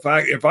 the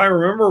fact, if I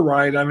remember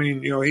right, I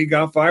mean, he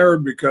got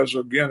fired because,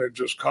 again, it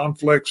just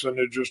conflicts, and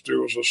it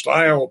was a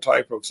style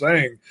type of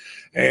thing.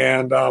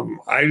 And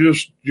I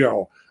just,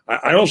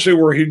 I don't see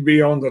where he'd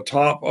be on the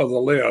top of the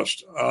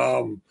list.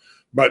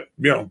 But,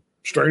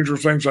 stranger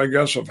things, I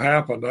guess, have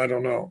happened. I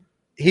don't know.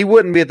 He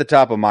wouldn't be at the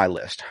top of my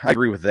list. I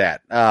agree with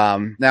that.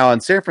 Now, in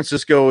San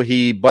Francisco,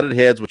 he butted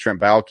heads with Trent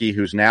Baalke,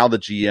 who's now the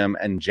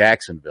GM in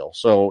Jacksonville.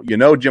 So, Jim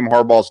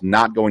Harbaugh's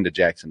not going to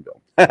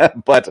Jacksonville.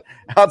 But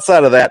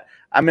outside of that,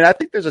 I mean, I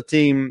think there's a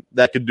team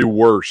that could do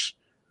worse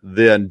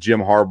than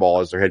Jim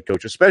Harbaugh as their head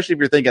coach, especially if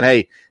you're thinking,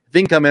 hey, if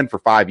he can come in for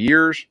 5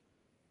 years,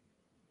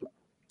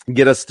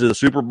 get us to the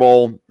Super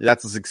Bowl,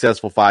 that's a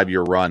successful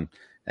 5-year run.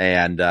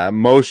 And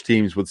most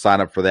teams would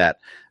sign up for that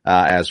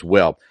as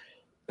well.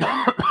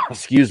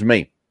 Excuse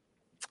me.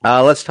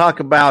 Let's talk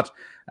about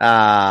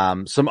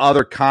some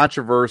other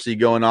controversy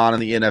going on in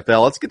the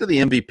NFL. Let's get to the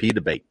MVP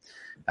debate.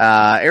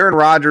 Aaron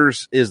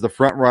Rodgers is the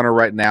front runner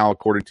right now,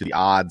 according to the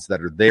odds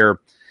that are there.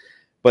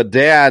 But,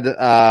 Dad,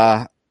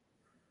 a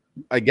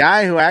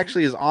guy who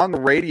actually is on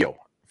the radio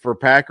for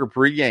Packer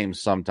pregames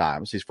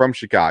sometimes. He's from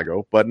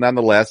Chicago, but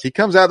nonetheless, he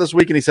comes out this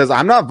week and he says,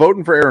 I'm not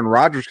voting for Aaron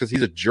Rodgers because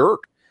he's a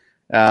jerk.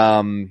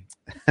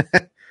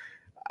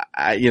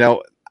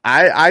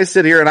 I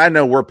sit here and I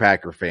know we're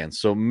Packer fans,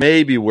 so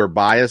maybe we're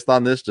biased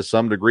on this to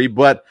some degree,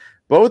 but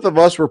both of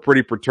us were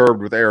pretty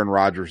perturbed with Aaron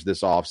Rodgers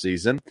this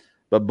offseason,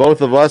 but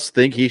both of us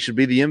think he should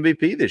be the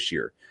MVP this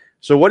year.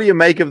 So what do you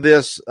make of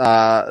this,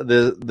 I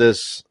don't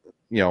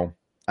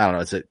know,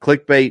 is it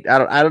clickbait?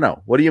 I don't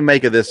know. What do you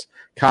make of this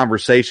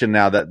conversation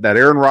now that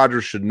Aaron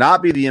Rodgers should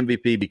not be the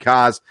MVP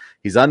because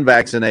he's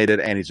unvaccinated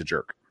and he's a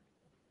jerk?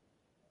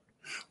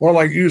 Well,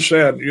 like you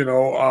said,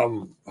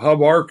 Hub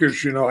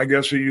Arkush, I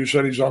guess you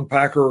said he's on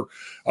Packer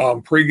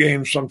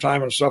pregame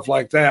sometime and stuff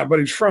like that, but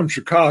he's from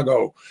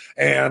Chicago.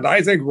 And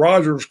I think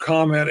Rodgers'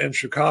 comment in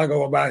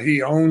Chicago about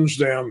he owns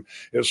them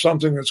is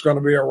something that's going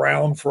to be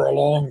around for a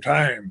long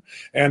time.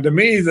 And to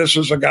me, this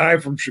is a guy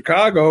from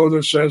Chicago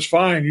that says,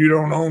 fine, you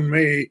don't own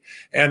me.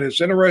 And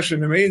it's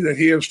interesting to me that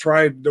he has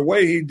tried, the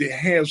way he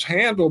has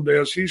handled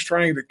this, he's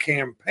trying to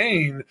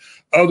campaign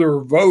other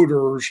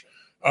voters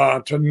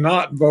to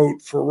not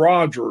vote for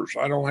Rodgers.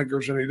 I don't think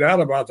there's any doubt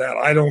about that.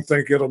 I don't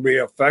think it'll be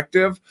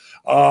effective.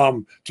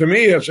 To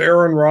me, it's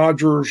Aaron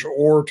Rodgers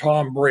or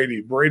Tom Brady.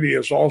 Brady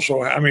is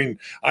also,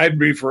 I'd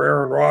be for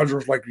Aaron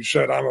Rodgers. Like you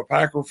said, I'm a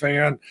Packer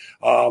fan.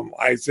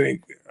 I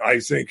think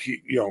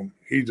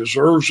he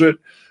deserves it.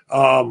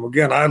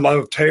 Again, I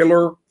love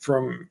Taylor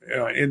from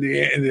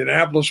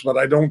Indianapolis, but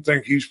I don't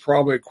think he's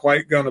probably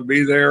quite going to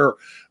be there.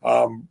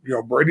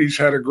 Brady's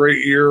had a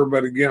great year,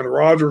 but again,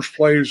 Rodgers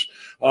plays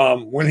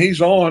when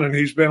he's on, and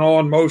he's been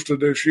on most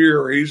of this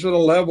year. He's at a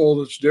level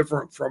that's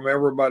different from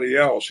everybody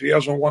else. He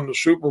hasn't won the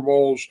Super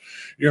Bowls,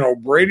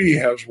 Brady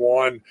has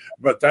won,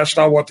 but that's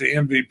not what the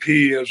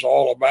MVP is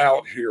all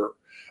about here.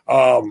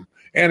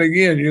 And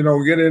again,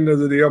 get into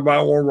the deal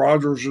about, well,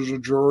 Rodgers is a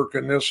jerk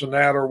and this and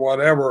that or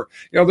whatever.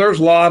 There's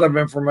a lot of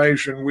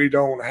information we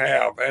don't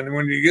have. And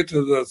when you get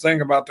to the thing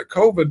about the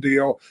COVID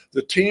deal,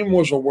 the team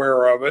was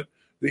aware of it.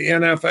 The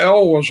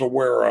NFL was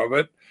aware of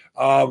it.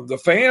 The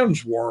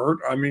fans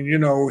weren't. And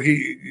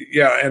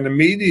the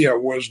media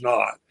was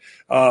not.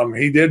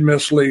 He did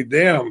mislead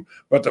them,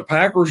 but the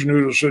Packers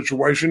knew the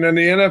situation and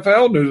the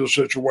NFL knew the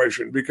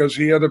situation because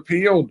he had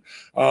appealed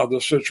the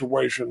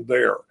situation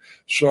there.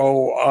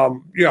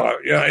 So,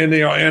 in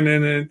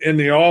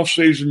the off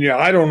season,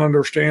 I don't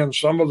understand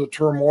some of the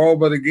turmoil,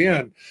 but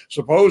again,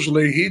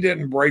 supposedly he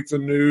didn't break the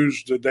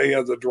news the day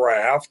of the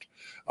draft.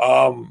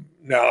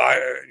 Now,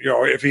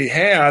 if he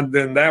had,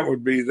 then that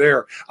would be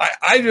there.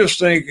 I just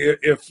think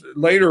if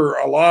later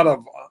a lot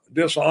of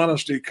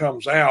dishonesty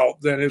comes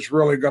out, then it's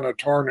really going to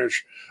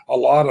tarnish a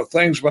lot of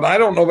things. But I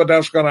don't know that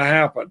that's going to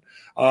happen.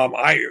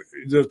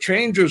 The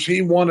changes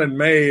he wanted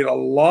made, a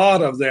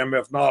lot of them,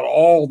 if not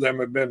all of them,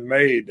 have been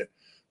made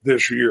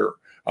this year.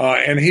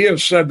 And he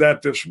has said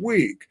that this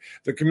week.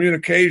 The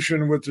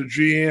communication with the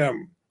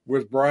GM,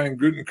 with Brian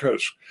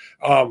Gutekunst,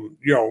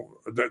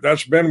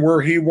 that's been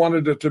where he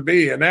wanted it to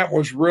be. And that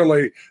was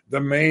really the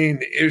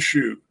main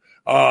issue.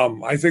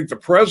 I think the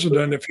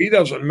president, if he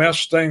doesn't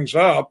mess things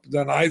up,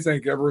 then I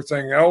think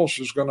everything else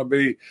is going to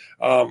be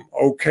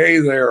okay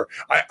there.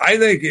 I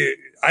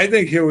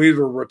think he'll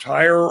either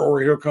retire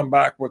or he'll come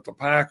back with the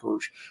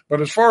Packers.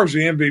 But as far as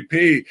the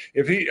MVP,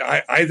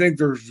 I think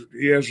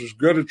he has as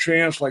good a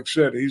chance. Like I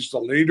said, he's the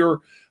leader.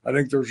 I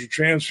think there's a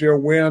chance he'll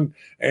win.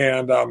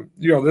 And,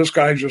 this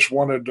guy just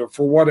wanted to,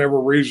 for whatever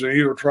reason,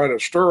 either try to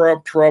stir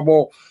up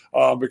trouble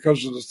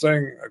because of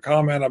a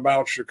comment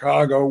about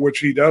Chicago, which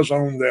he does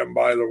own them,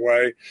 by the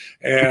way.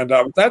 And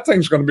that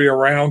thing's going to be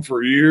around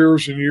for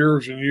years and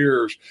years and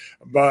years.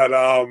 But,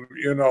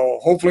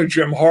 hopefully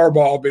Jim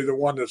Harbaugh will be the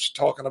one that's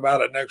talking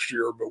about it next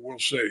year, but we'll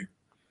see.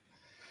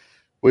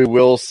 We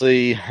will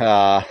see.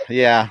 I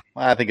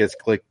think it's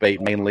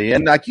clickbait mainly.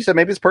 And like you said,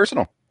 maybe it's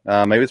personal.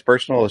 Maybe it's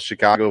personal. A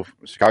Chicago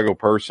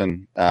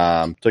person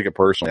took it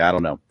personally. I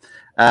don't know.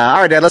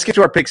 All right, Dad, let's get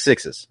to our pick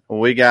sixes.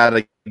 We got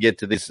to get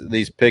to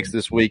these picks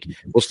this week.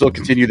 We'll still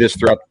continue this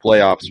throughout the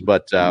playoffs,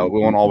 but we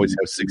won't always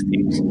have 6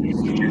 teams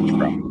to choose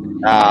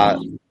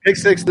from. Pick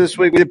six this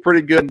week, we did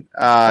pretty good.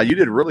 You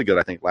did really good,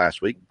 I think,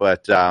 last week,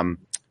 but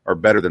or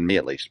better than me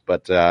at least.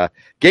 But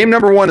game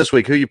number 1 this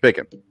week, who are you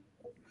picking?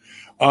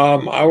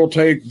 I will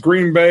take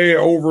Green Bay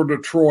over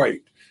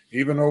Detroit.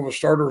 Even though the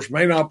starters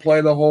may not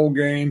play the whole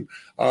game,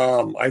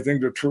 I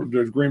think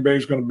the Green Bay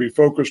is going to be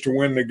focused to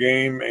win the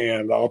game,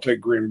 and I'll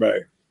take Green Bay.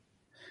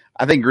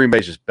 I think Green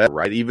Bay's just better,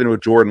 right? Even with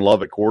Jordan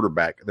Love at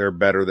quarterback, they're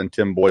better than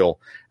Tim Boyle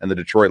and the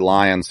Detroit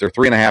Lions. They're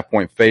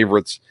 3.5-point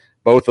favorites.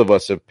 Both of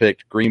us have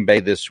picked Green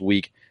Bay this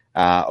week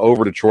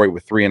over Detroit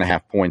with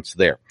 3.5 points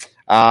there.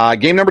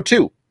 Game number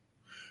 2.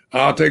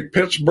 I'll take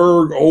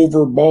Pittsburgh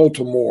over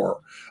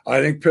Baltimore. I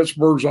think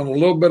Pittsburgh's on a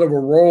little bit of a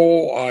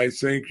roll. I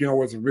think,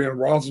 with it being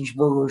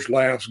Roethlisberger's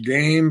last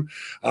game,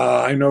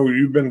 I know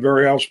you've been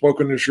very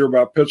outspoken this year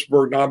about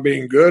Pittsburgh not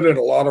being good. In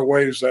a lot of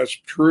ways, that's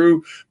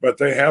true, but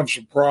they have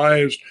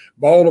surprised.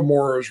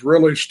 Baltimore has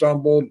really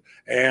stumbled,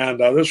 and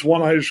this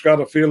one I just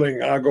got a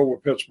feeling I'll go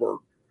with Pittsburgh.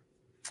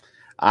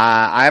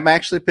 I'm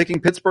actually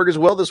picking Pittsburgh as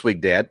well this week,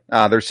 Dad.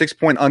 They're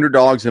 6-point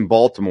underdogs in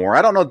Baltimore.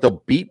 I don't know if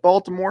they'll beat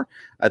Baltimore.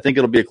 I think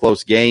it'll be a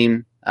close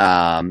game.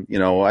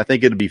 I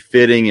think it'd be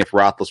fitting if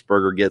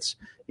Roethlisberger gets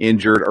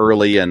injured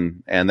early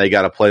and they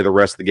got to play the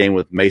rest of the game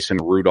with Mason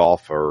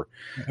Rudolph or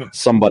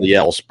somebody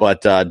else.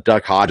 But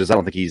Duck Hodges, I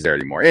don't think he's there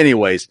anymore.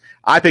 Anyways,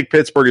 I picked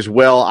Pittsburgh as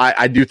well.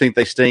 I do think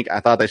they stink.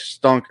 I thought they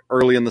stunk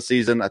early in the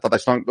season. I thought they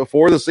stunk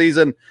before the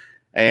season.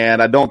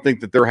 And I don't think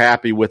that they're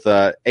happy with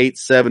a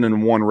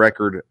 8-7-1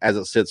 record as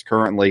it sits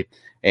currently.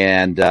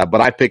 And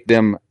but I picked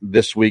them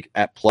this week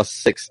at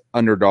 +6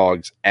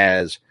 underdogs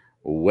as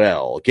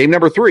well. Game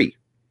number 3.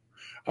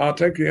 I'll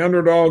take the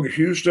underdog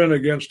Houston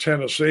against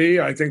Tennessee.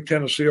 I think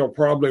Tennessee will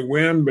probably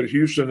win, but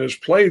Houston has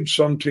played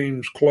some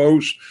teams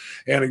close.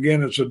 And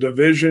again, it's a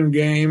division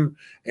game.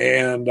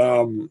 And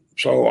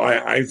so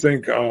I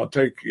think I'll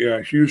take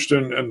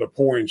Houston and the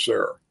points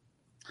there.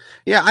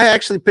 Yeah, I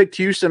actually picked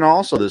Houston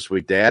also this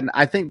week, Dad.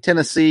 I think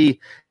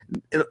Tennessee,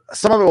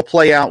 some of it will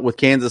play out with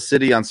Kansas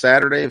City on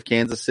Saturday. If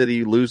Kansas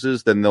City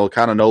loses, then they'll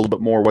kind of know a little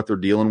bit more what they're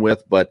dealing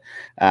with. But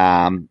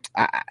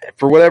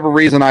for whatever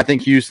reason, I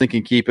think Houston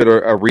can keep it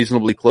a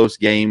reasonably close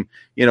game.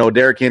 You know,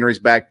 Derrick Henry's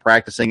back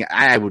practicing.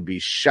 I would be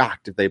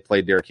shocked if they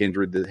played Derrick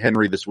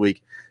Henry this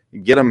week.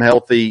 Get him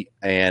healthy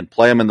and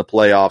play him in the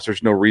playoffs.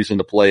 There's no reason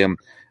to play him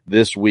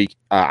this week,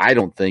 I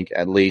don't think,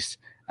 at least.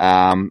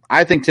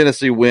 I think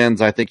Tennessee wins.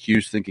 I think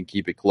Houston can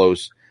keep it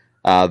close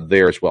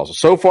there as well.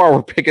 So far,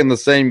 we're picking the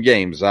same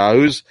games.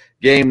 Who's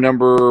game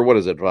number,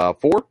 4?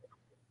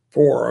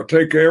 4. I'll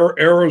take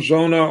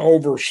Arizona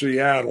over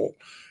Seattle.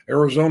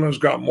 Arizona's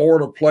got more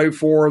to play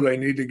for. They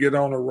need to get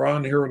on a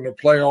run here in the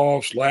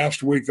playoffs.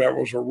 Last week, that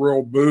was a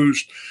real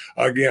boost.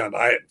 Again,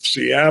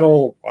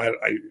 Seattle,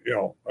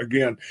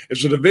 again,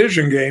 it's a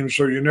division game,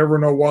 so you never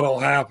know what'll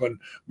happen.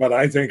 But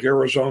I think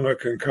Arizona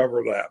can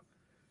cover that.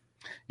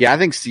 Yeah, I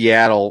think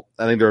Seattle,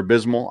 I think they're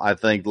abysmal. I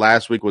think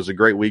last week was a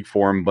great week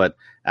for them, but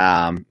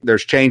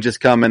there's changes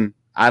coming.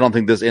 I don't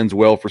think this ends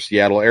well for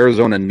Seattle.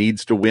 Arizona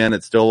needs to win.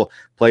 It still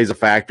plays a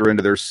factor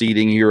into their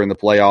seeding here in the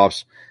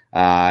playoffs.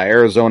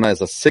 Arizona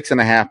is a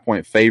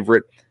 6.5-point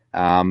favorite.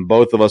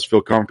 Both of us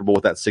feel comfortable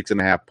with that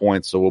 6.5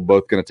 points, so we're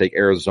both going to take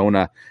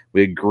Arizona.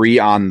 We agree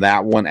on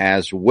that one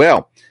as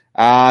well.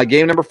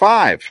 Game number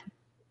 5.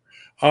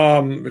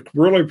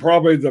 Really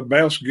probably the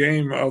best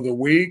game of the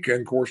week.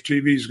 And of course,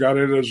 TV's got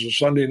it as a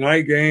Sunday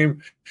night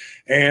game.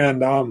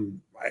 And,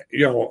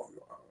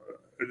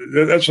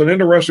 that's an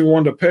interesting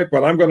one to pick,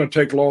 but I'm going to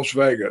take Las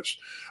Vegas.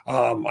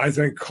 I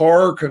think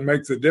Carr can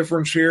make the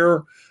difference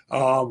here.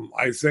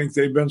 I think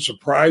they've been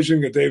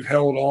surprising that they've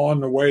held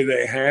on the way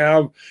they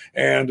have.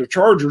 And the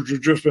Chargers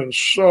have just been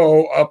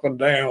so up and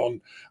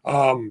down.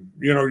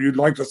 You'd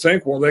like to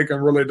think, well, they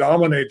can really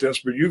dominate this,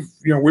 but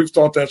we've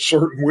thought that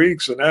certain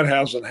weeks and that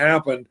hasn't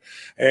happened.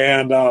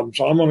 And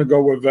so I'm going to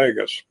go with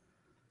Vegas.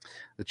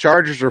 The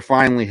Chargers are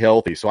finally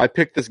healthy. So I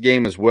picked this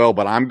game as well,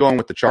 but I'm going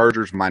with the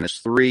Chargers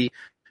 -3.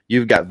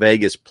 You've got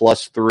Vegas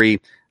 +3.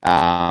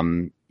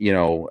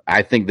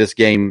 I think this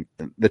game,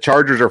 the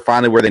Chargers are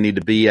finally where they need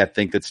to be. I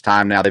think it's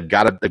time now. They've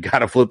got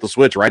to flip the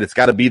switch, right? It's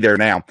got to be there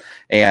now.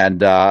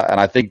 And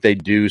I think they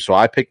do. So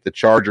I picked the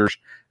Chargers.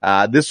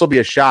 This will be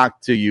a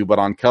shock to you, but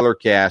on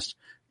Colorcast,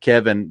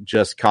 Kevin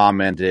just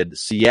commented,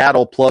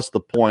 Seattle plus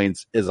the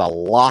points is a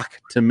lock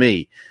to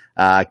me.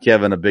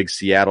 Kevin, a big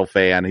Seattle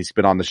fan. He's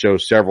been on the show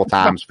several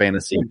times,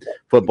 fantasy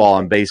football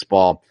and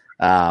baseball.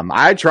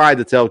 I tried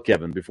to tell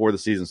Kevin before the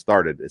season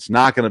started, it's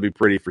not going to be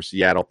pretty for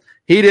Seattle.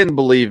 He didn't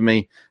believe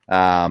me,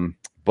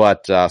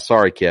 but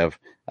sorry, Kev.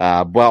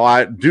 Well,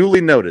 I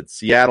duly noted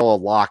Seattle a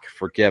lock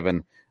for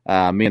Kevin.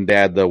 Me and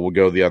Dad, though, will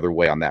go the other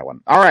way on that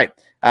one. All right.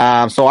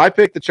 So I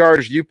picked the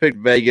Chargers. You picked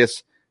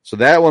Vegas. So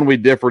that one we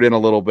differed in a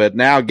little bit.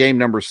 Now game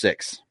number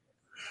 6.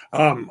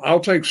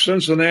 I'll take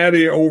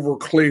Cincinnati over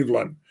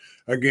Cleveland.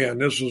 Again,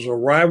 this is a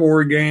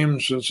rivalry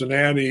game.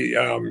 Cincinnati,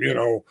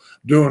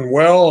 doing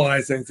well. And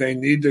I think they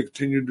need to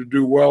continue to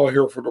do well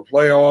here for the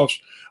playoffs.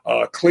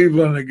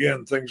 Cleveland,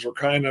 again, things are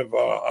kind of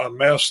a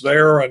mess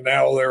there, and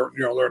now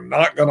they're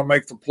not going to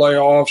make the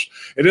playoffs.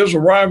 It is a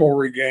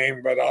rivalry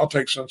game, but I'll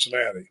take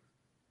Cincinnati.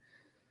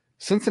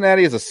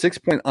 Cincinnati is a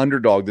 6-point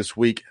underdog this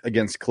week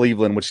against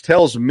Cleveland, which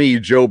tells me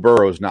Joe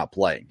Burrow's not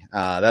playing.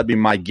 That'd be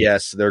my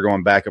guess. They're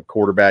going backup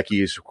quarterback.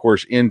 He's, of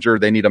course,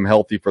 injured. They need him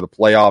healthy for the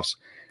playoffs.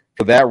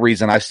 For that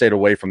reason, I stayed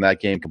away from that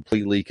game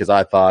completely because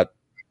I thought,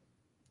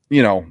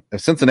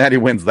 if Cincinnati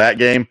wins that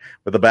game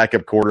with a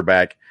backup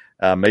quarterback,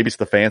 maybe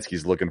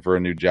Stefanski's looking for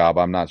a new job.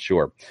 I'm not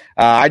sure.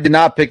 I did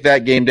not pick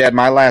that game, Dad.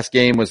 My last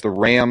game was the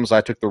Rams.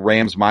 I took the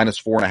Rams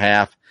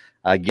 -4.5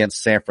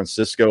 against San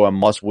Francisco, a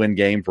must-win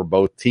game for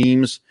both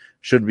teams.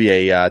 Should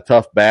be a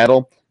tough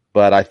battle,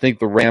 but I think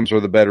the Rams are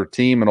the better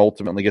team and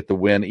ultimately get the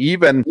win.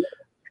 Even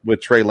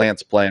with Trey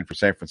Lance playing for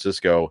San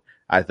Francisco,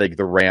 I think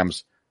the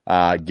Rams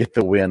get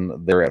the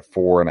win there at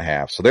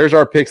 4.5. So there's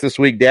our picks this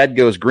week. Dad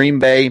goes Green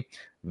Bay,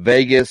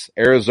 Vegas,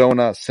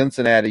 Arizona,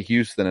 Cincinnati,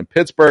 Houston, and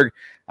Pittsburgh.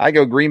 I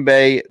go Green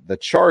Bay, the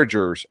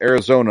Chargers,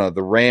 Arizona,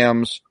 the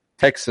Rams,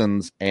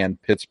 Texans,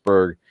 and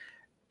Pittsburgh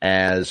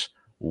as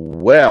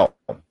well.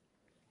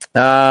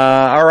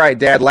 All right,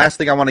 Dad, last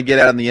thing I want to get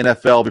at in the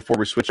NFL before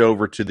we switch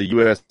over to the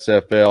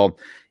USFL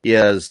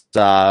is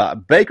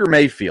Baker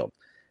Mayfield.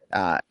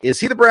 Is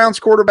he the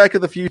Browns quarterback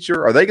of the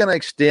future? Are they going to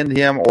extend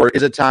him, or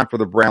is it time for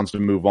the Browns to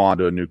move on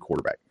to a new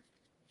quarterback?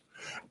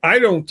 I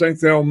don't think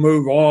they'll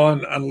move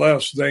on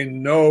unless they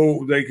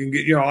know they can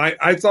get,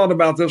 I thought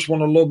about this one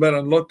a little bit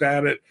and looked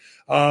at it.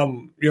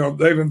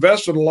 They've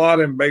invested a lot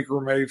in Baker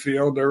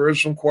Mayfield. There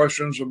is some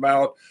questions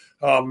about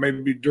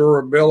maybe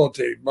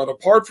durability. But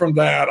apart from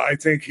that, I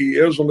think he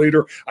is a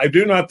leader. I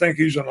do not think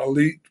he's an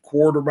elite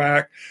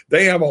quarterback.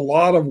 They have a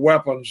lot of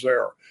weapons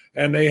there.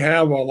 And they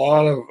have a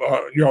lot of,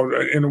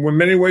 in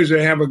many ways,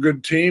 they have a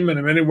good team. And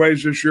in many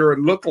ways this year, it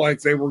looked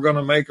like they were going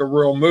to make a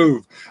real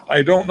move.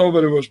 I don't know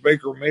that it was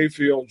Baker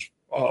Mayfield's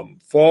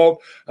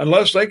fault,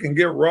 unless they can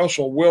get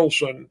Russell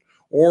Wilson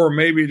or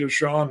maybe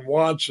Deshaun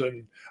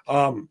Watson.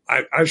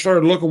 I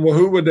started looking, well,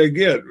 who would they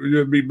get? It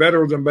would be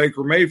better than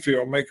Baker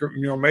Mayfield.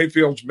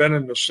 Mayfield's been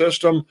in the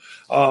system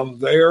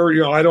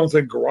there. I don't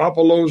think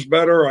Garoppolo's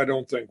better. I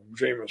don't think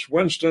Jameis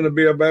Winston would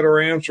be a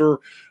better answer.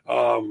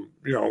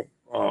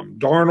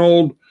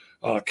 Darnold,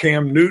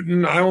 Cam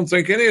Newton, I don't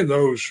think any of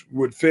those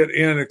would fit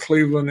in at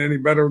Cleveland any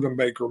better than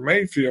Baker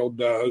Mayfield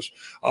does.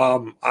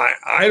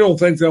 I don't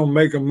think they'll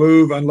make a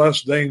move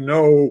unless they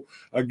know,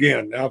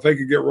 again, now if they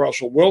could get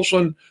Russell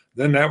Wilson,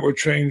 then that would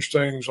change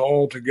things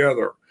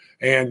altogether.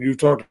 And you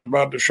talked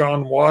about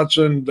Deshaun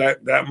Watson,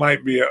 that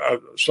might be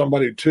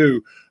somebody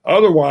too.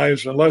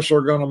 Otherwise, unless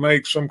they're going to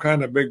make some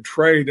kind of big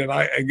trade, and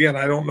I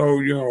don't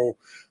know,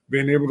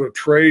 being able to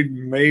trade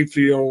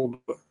Mayfield,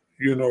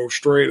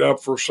 straight up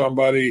for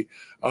somebody,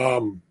 I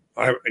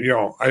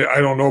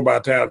don't know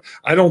about that.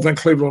 I don't think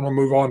Cleveland will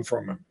move on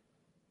from him.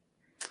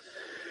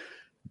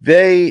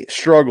 They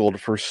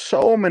struggled for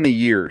so many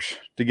years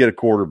to get a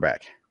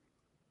quarterback.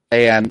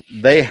 And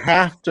they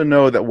have to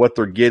know that what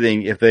they're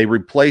getting, if they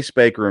replace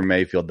Baker and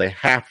Mayfield, they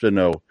have to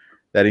know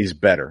that he's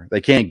better.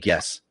 They can't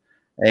guess.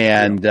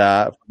 And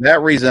for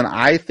that reason,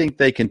 I think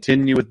they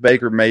continue with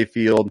Baker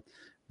Mayfield,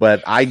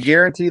 but I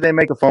guarantee they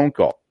make a phone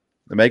call.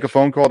 They make a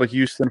phone call to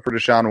Houston for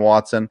Deshaun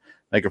Watson,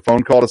 make a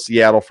phone call to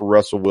Seattle for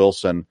Russell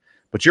Wilson.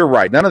 But you're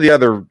right. None of the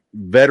other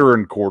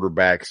veteran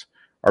quarterbacks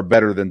are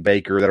better than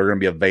Baker that are going to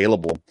be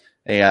available.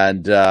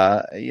 And,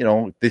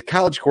 the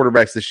college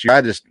quarterbacks this year,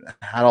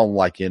 I don't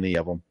like any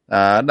of them.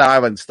 No, I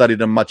haven't studied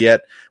them much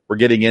yet. We're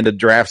getting into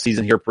draft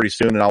season here pretty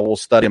soon, and I will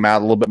study them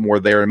out a little bit more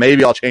there. And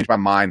maybe I'll change my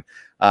mind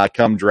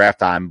come draft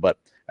time. But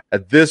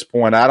at this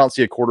point, I don't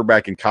see a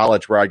quarterback in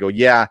college where I go,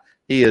 yeah,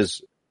 he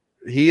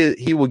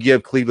will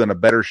give Cleveland a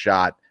better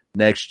shot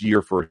next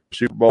year for a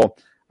Super Bowl.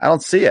 I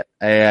don't see it.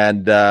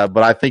 And,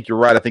 but I think you're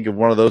right. I think if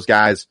one of those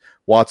guys,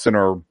 Watson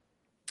or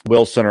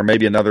Wilson, or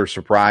maybe another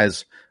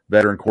surprise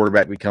veteran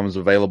quarterback becomes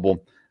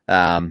available,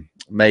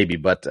 maybe.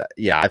 But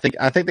I think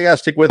they got to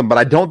stick with him. But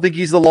I don't think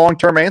he's the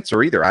long-term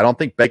answer either. I don't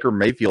think Baker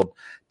Mayfield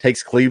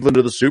takes Cleveland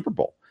to the Super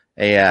Bowl.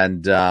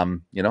 And, I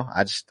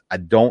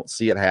don't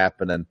see it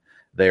happening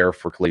there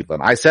for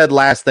Cleveland. I said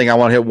last thing, I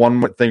want to hit one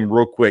more thing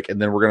real quick, and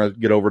then we're going to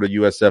get over to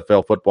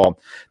USFL football.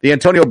 The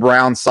Antonio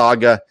Brown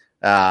saga,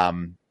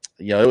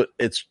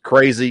 it's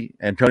crazy.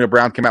 Antonio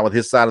Brown came out with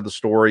his side of the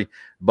story.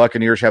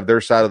 Buccaneers have their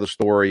side of the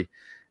story.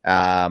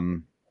 At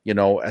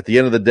the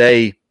end of the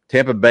day,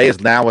 Tampa Bay is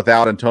now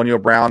without Antonio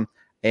Brown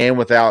and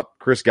without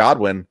Chris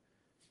Godwin.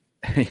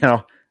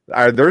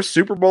 Are their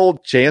Super Bowl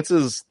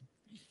chances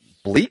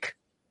bleak?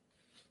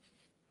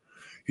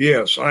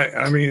 Yes,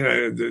 I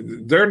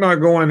mean, they're not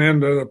going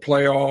into the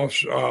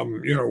playoffs,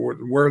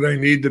 where they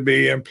need to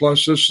be. And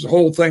plus, this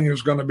whole thing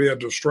is going to be a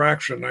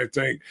distraction, I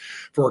think,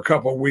 for a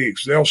couple of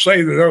weeks. They'll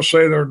say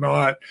they're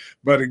not.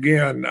 But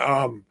again,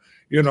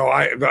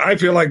 I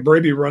feel like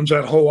Brady runs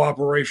that whole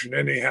operation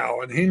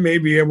anyhow, and he may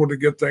be able to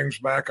get things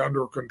back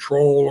under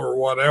control or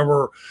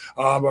whatever.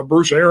 But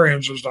Bruce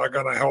Arians is not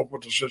going to help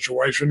with the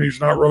situation.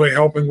 He's not really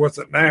helping with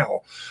it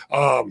now.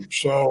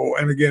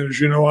 And again,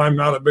 as you know, I'm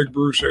not a big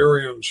Bruce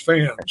Arians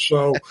fan.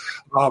 So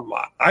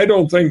I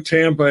don't think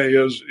Tampa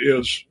is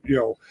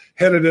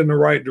headed in the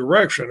right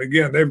direction.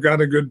 Again, they've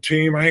got a good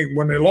team. I think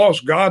when they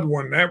lost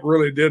Godwin, that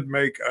really did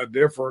make a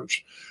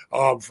difference.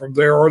 From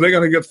there, are they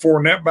going to get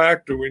Fournette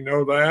back? Do we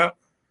know that?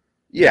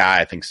 Yeah,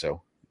 I think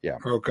so. Yeah.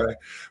 Okay.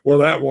 Well,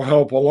 that will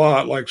help a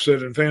lot. Like I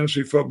said, in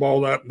fantasy football,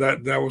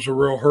 that was a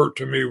real hurt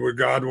to me with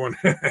Godwin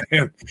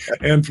and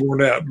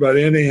Fournette. But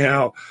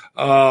anyhow,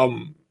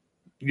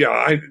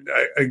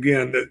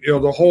 again,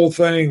 the whole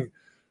thing,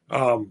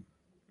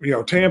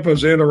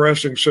 Tampa's an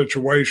interesting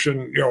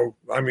situation.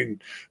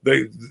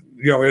 They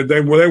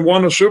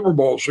won a Super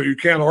Bowl, so you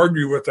can't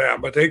argue with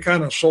that. But they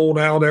kind of sold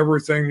out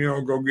everything,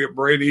 go get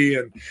Brady,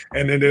 and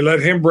then they let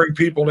him bring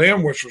people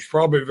in, which was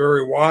probably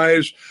very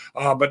wise.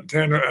 But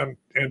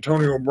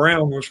Antonio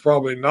Brown was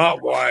probably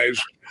not wise.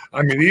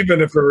 I mean,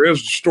 even if the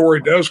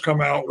story does come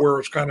out where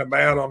it's kind of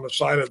bad on the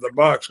side of the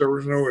Bucs, there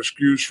was no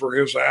excuse for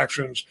his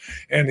actions.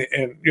 And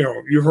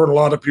you've heard a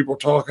lot of people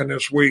talking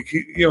this week.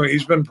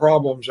 He's been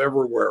problems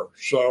everywhere.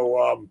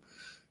 So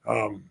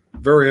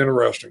very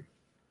interesting.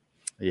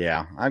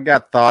 Yeah, I've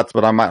got thoughts,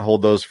 but I might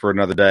hold those for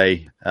another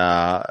day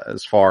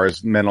as far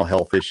as mental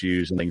health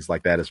issues and things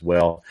like that as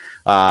well.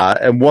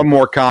 And one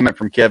more comment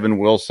from Kevin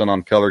Wilson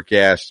on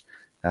Colorcast.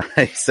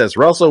 He says,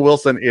 Russell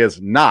Wilson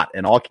is not,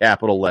 in all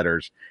capital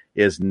letters,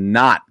 is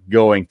not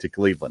going to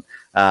Cleveland.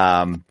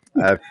 I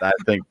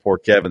think poor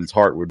Kevin's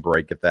heart would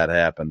break if that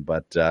happened.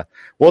 But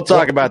we'll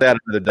talk about that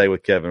another day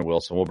with Kevin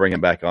Wilson. We'll bring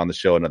him back on the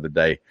show another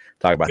day,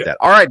 talk about that.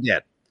 All right,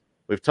 Dad.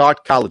 We've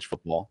talked college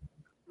football.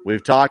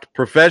 We've talked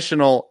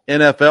professional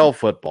NFL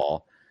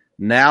football.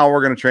 Now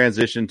we're going to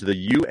transition to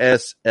the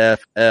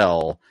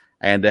USFL.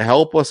 And to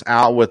help us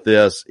out with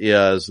this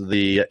is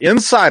the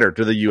insider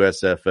to the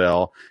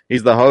USFL.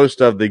 He's the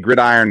host of the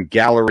Gridiron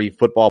Gallery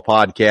football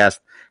podcast,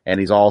 and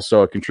he's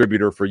also a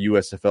contributor for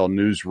USFL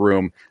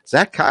Newsroom,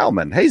 Zach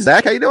Kyleman. Hey,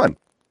 Zach, how you doing?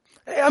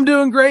 Hey, I'm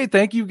doing great.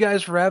 Thank you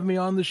guys for having me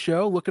on the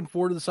show. Looking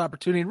forward to this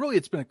opportunity. And really,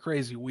 it's been a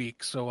crazy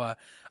week. So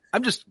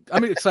I'm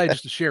excited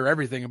just to share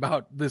everything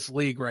about this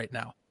league right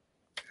now.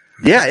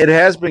 Yeah, it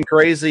has been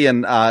crazy,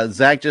 and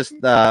Zach just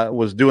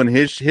was doing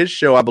his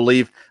show, I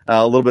believe,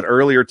 a little bit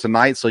earlier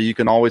tonight, so you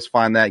can always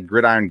find that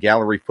Gridiron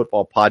Gallery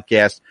football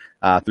podcast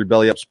through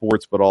Belly Up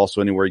Sports, but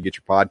also anywhere you get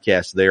your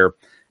podcasts there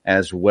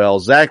as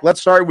well. Zach,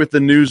 let's start with the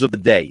news of the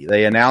day.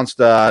 They announced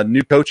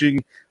new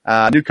coaches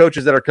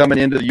that are coming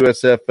into the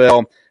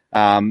USFL.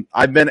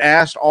 I've been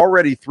asked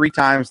already 3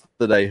 times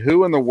today,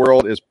 who in the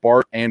world is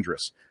Bart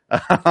Andrus?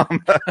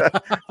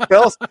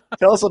 Tell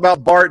us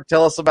about Bart.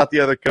 Tell us about the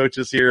other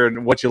coaches here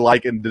and what you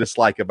like and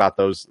dislike about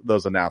those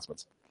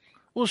announcements.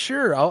 Well,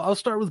 sure. I'll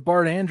start with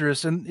Bart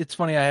Andrus. And it's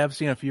funny, I have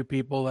seen a few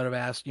people that have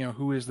asked,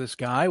 who is this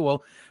guy?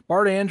 Well,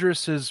 Bart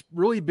Andrus has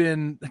really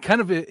been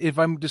kind of, if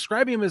I'm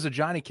describing him as a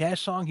Johnny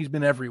Cash song, he's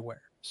been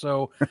everywhere.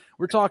 So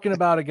we're talking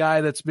about a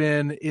guy that's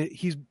been,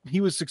 he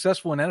was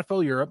successful in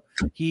NFL Europe.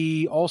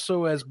 He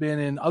also has been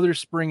in other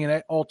spring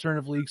and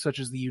alternative leagues such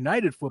as the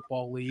United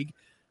Football League.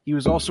 He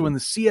was also in the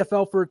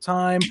CFL for a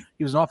time.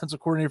 He was an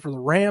offensive coordinator for the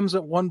Rams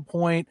at one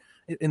point.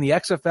 In the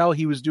XFL,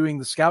 he was doing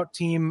the scout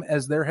team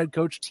as their head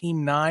coach,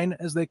 Team 9,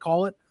 as they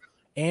call it.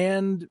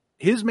 And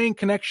his main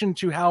connection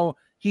to how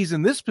he's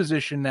in this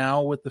position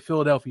now with the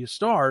Philadelphia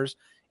Stars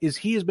is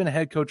he has been a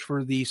head coach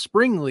for the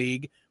Spring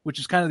League, which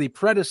is kind of the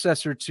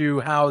predecessor to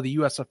how the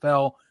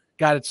USFL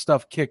got its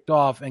stuff kicked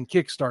off and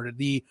kickstarted.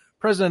 The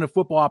president of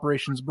football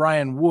operations,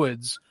 Brian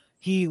Woods,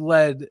 he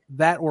led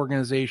that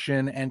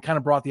organization and kind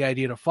of brought the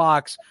idea to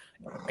Fox.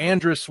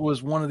 Andrus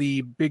was one of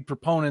the big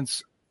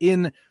proponents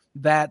in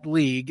that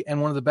league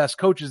and one of the best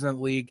coaches in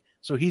the league,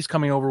 so he's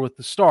coming over with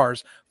the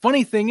Stars.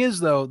 Funny thing is,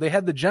 though, they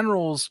had the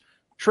Generals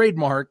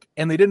trademark,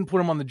 and they didn't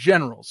put him on the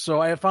Generals,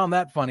 so I found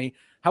that funny.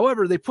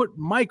 However, they put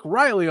Mike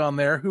Riley on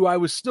there, who I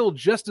was still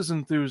just as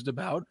enthused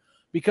about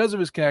because of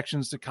his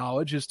connections to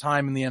college, his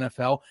time in the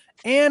NFL,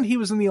 and he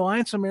was in the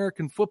Alliance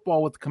American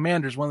Football with the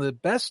Commanders, one of the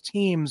best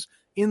teams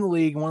in the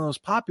league, one of those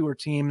popular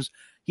teams.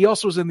 He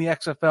also was in the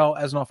XFL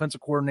as an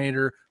offensive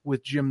coordinator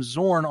with Jim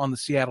Zorn on the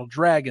Seattle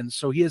Dragons.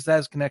 So he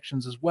has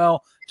connections as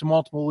well to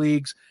multiple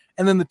leagues.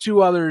 And then the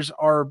 2 others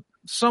are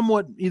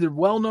somewhat either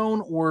well-known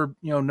or,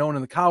 known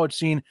in the college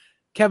scene.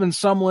 Kevin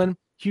Sumlin,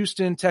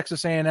 Houston,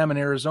 Texas A&M, and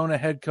Arizona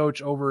head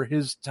coach over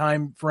his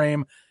time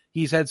frame.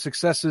 He's had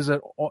successes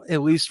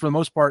at least for the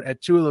most part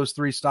at 2 of those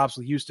 3 stops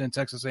with Houston and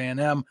Texas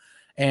A&M,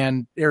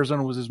 and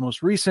Arizona was his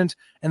most recent.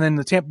 And then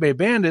the Tampa Bay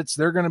Bandits,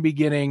 they're going to be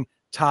getting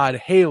Todd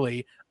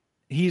Haley.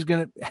 He's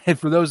going to,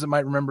 for those that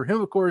might remember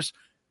him, of course,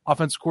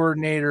 offensive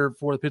coordinator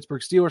for the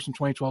Pittsburgh Steelers from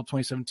 2012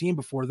 2017.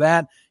 Before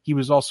that, he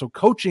was also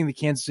coaching the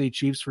Kansas City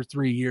Chiefs for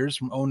 3 years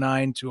from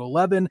 2009 to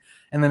 2011.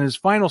 And then his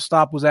final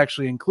stop was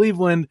actually in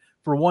Cleveland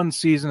for 1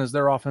 season as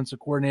their offensive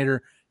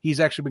coordinator.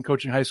 He's actually been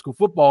coaching high school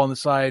football on the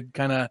side,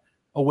 kind of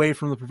away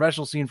from the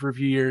professional scene for a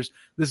few years.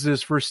 This is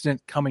his first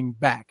stint coming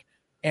back.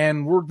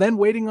 And we're then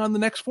waiting on the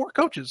next 4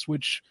 coaches,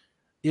 which,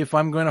 if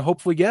I'm going to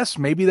hopefully guess,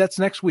 maybe that's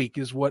next week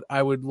is what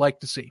I would like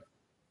to see.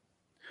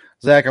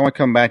 Zach, I want to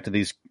come back to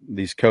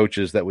these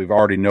coaches that we've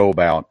already know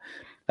about.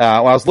 When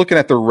I was looking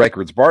at their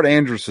records, Bart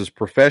Andrus'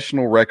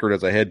 professional record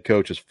as a head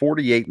coach is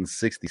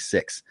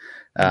 48-66.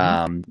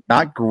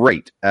 Not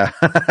great.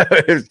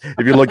 If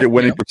you look at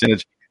winning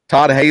percentage.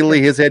 Todd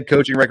Haley, his head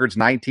coaching record's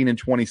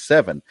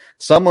 19-27.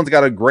 Someone's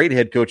got a great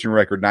head coaching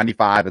record,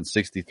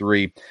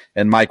 95-63,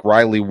 and Mike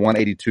Riley,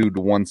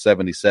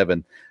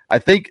 182-177. I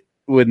think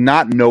with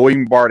not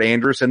knowing Bart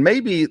Andrus, and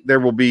maybe there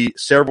will be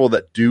several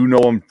that do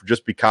know him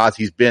just because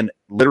he's been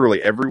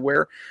literally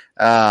everywhere.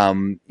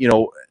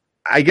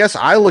 I guess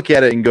I look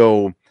at it and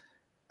go,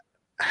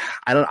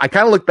 I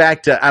kind of look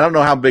back to, I don't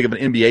know how big of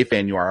an NBA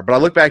fan you are, but I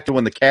look back to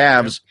when the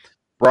Cavs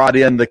brought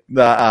in the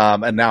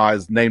and now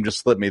his name just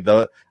slipped me,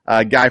 the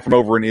guy from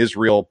over in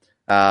Israel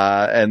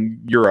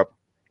and Europe.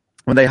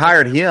 When they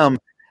hired him,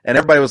 and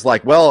everybody was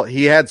like, well,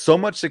 he had so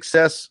much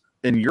success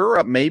in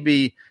Europe,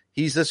 maybe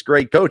he's this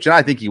great coach. And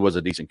I think he was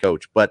a decent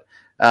coach, but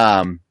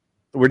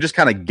we're just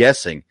kind of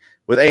guessing.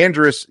 With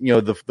Andrus,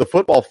 the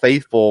football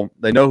faithful,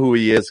 they know who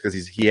he is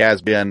because he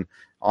has been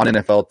on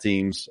NFL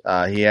teams.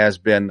 He has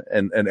been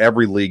in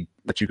every league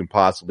that you can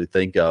possibly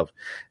think of.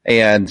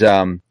 And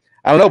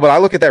I don't know, but I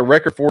look at that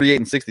record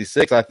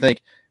 48-66. I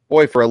think,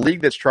 boy, for a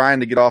league that's trying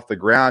to get off the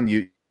ground,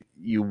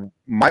 you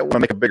might want to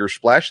make a bigger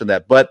splash than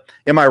that. But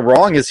am I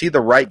wrong? Is he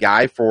the right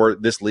guy for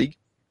this league?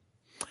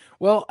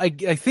 Well, I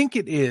think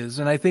it is,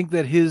 and I think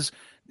that his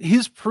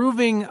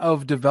proving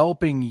of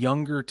developing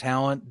younger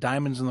talent,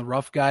 diamonds in the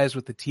rough guys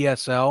with the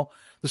TSL,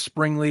 the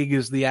Spring League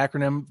is the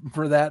acronym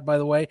for that, by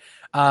the way.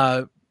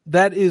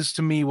 That is,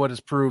 to me, what has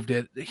proved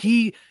it.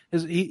 The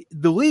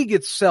league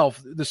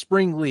itself, the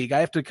Spring League, I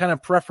have to kind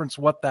of preference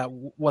what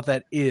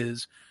that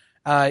is.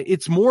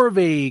 It's more of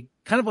a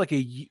kind of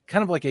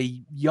like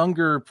a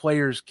younger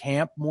players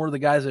camp, more of the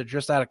guys that are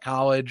just out of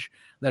college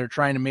that are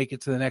trying to make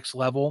it to the next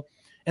level.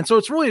 And so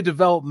it's really a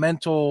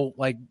developmental,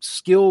 like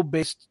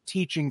skill-based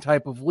teaching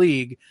type of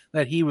league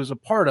that he was a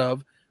part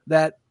of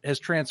that has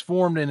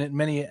transformed in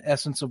many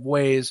essence of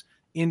ways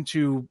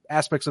into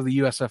aspects of the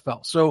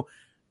USFL. So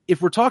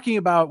if we're talking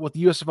about what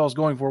the USFL is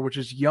going for, which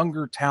is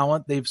younger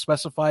talent, they've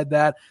specified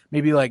that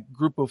maybe like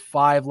group of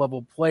 5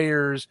 level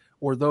players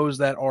or those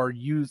that are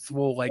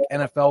youthful, like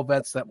NFL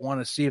vets that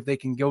want to see if they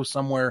can go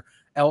somewhere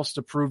else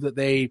to prove that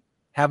they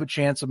have a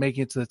chance of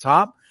making it to the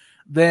top,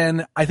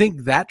 then I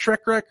think that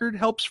track record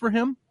helps for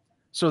him.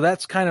 So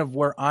that's kind of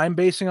where I'm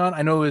basing on.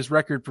 I know his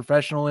record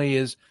professionally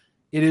is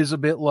a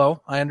bit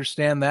low. I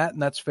understand that,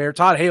 and that's fair.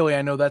 Todd Haley,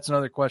 I know that's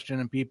another question,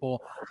 and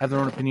people have their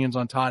own opinions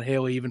on Todd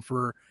Haley, even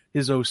for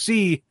his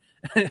OC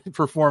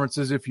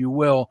performances, if you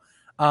will.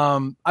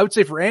 I would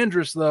say for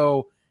Andrus,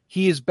 though,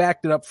 he has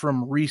backed it up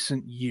from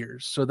recent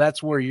years. So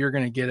that's where you're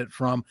going to get it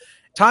from.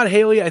 Todd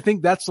Haley, I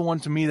think that's the one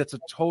to me that's a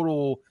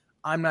total,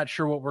 I'm not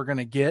sure what we're going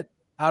to get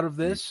out of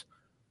this.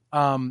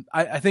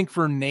 I think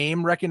for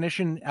name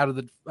recognition out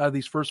of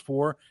these first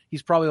 4,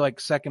 he's probably like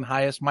second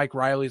highest. Mike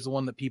Riley is the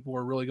one that people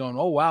are really going,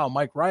 oh, wow,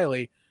 Mike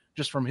Riley,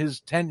 just from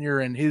his tenure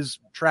and his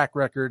track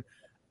record.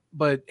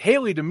 But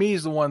Haley, to me,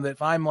 is the one that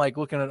if I'm like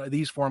looking at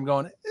these 4, I'm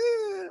going,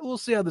 we'll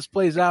see how this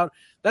plays out.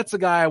 That's the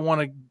guy I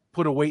want to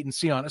put a wait and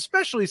see on,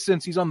 especially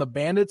since he's on the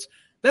Bandits.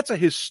 That's a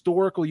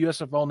historical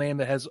USFL name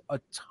that has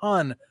a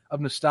ton of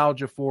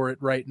nostalgia for it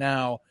right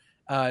now.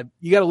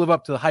 You got to live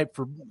up to the hype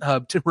for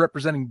to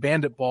representing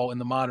Bandit ball in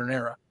the modern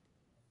era.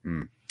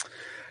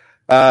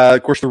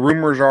 Of course, the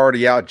rumors are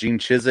already out. Gene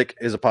Chizik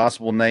is a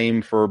possible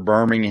name for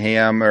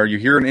Birmingham. Are you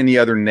hearing any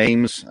other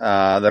names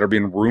that are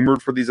being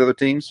rumored for these other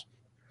teams?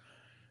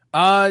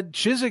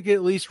 Chizik,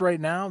 at least right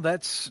now,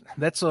 that's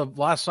a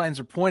lot of signs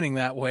are pointing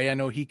that way. I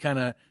know he kind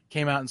of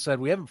came out and said,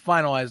 we haven't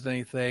finalized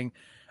anything.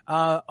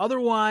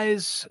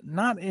 Otherwise,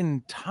 not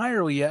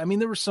entirely yet. I mean,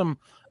 there's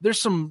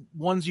some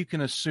ones you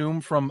can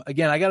assume from,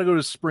 again, I got to go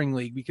to Spring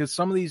League because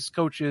some of these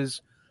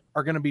coaches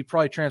are going to be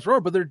probably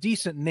transferred, but they're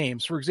decent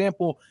names. For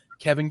example,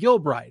 Kevin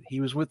Gilbride,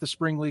 he was with the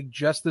Spring League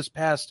just this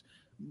past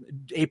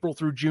April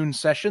through June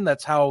session.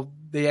 That's how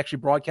they actually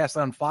broadcast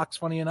it on Fox,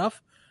 funny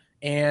enough.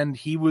 And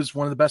he was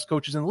one of the best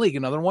coaches in the league.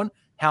 Another one,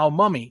 Hal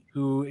Mummy,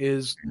 who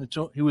is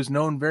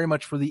known very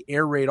much for the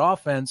air raid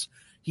offense.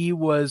 He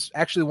was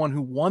actually the one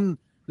who won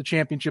the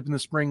championship in the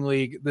Spring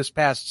League this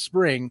past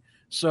spring.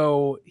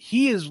 So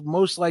he is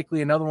most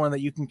likely another one that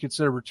you can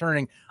consider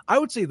returning. I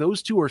would say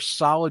those 2 are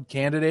solid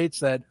candidates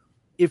that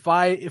if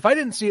I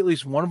didn't see at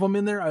least one of them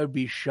in there, I would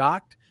be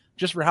shocked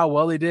just for how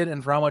well they did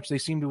and for how much they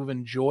seem to have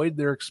enjoyed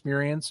their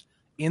experience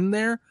in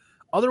there.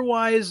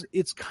 Otherwise,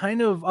 it's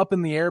kind of up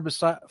in the air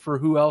for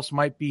who else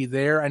might be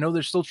there. I know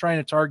they're still trying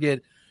to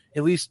target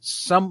at least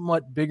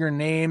somewhat bigger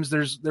names.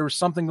 There was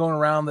something going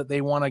around that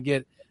they want to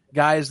get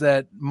guys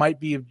that might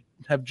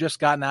have just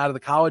gotten out of the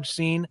college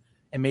scene,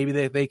 and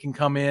maybe they can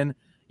come in,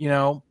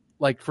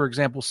 like, for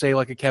example, say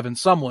like a Kevin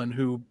Sumlin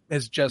who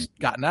has just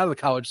gotten out of the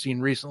college scene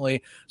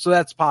recently. So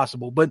that's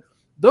possible. But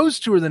those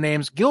 2 are the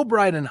names.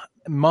 Gilbride and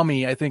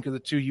Mummy, I think, are the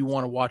 2 you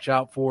want to watch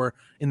out for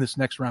in this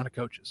next round of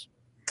coaches.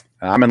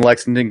 I'm in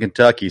Lexington,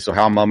 Kentucky, so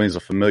Hal Mummy is a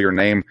familiar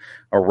name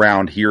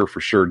around here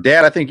for sure.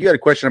 Dad, I think you had a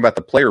question about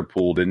the player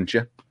pool, didn't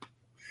you?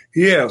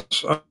 Yes.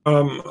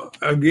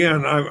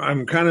 Again,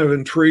 I'm kind of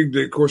intrigued.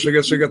 Of course, I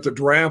guess they got the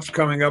draft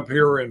coming up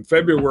here in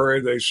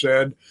February, they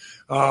said.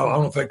 I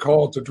don't know if they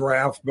call it the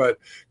draft, but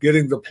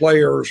getting the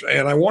players.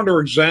 And I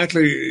wonder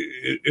exactly,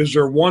 is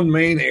there one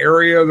main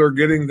area they're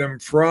getting them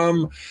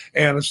from?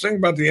 And the thing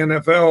about the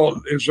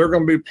NFL is there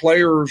going to be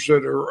players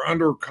that are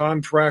under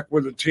contract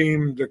with a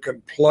team that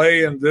can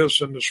play in this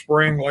in the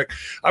spring? Like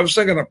I was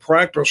thinking of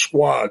practice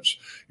squads.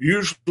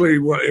 Usually,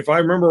 if I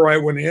remember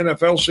right, when the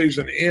NFL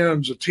season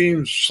ends, the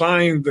teams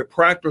sign the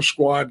practice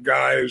squad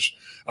guys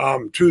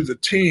to the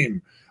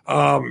team.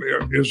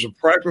 Is the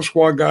practice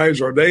squad guys,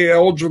 are they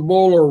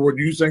eligible, or would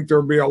you think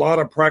there'll be a lot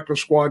of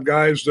practice squad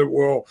guys that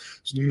will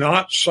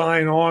not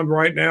sign on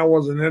right now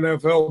with an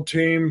NFL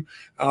team?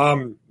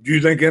 Do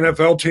you think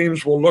NFL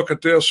teams will look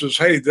at this as,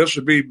 hey, this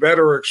would be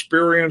better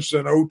experience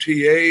than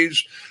OTAs,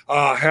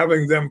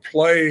 having them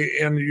play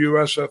in the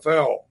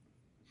USFL?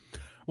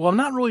 Well, I'm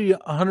not really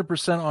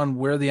 100% on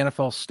where the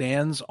NFL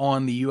stands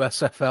on the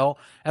USFL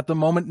at the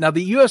moment. Now,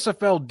 the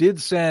USFL did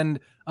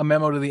send a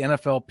memo to the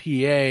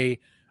NFLPA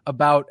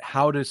about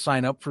how to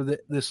sign up for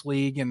this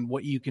league and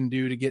what you can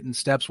do to get in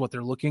steps, what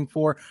they're looking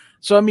for.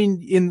 So, I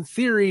mean, in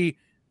theory,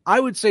 I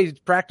would say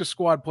practice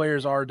squad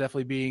players are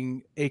definitely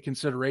being a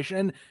consideration.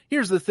 And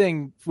here's the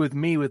thing with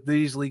me with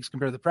these leagues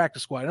compared to the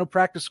practice squad. I know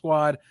practice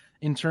squad,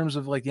 in terms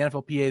of like the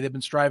NFLPA, they've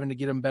been striving to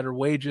get them better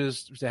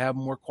wages, to have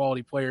more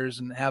quality players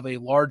and have a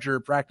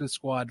larger practice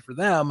squad for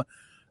them.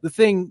 The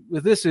thing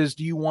with this is,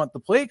 do you want the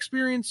play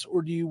experience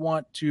or do you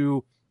want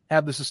to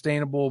have the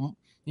sustainable,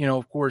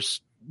 of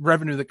course,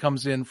 revenue that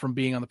comes in from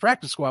being on the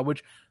practice squad,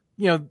 which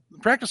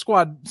practice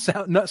squad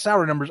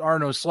salary numbers are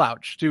no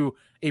slouch to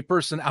a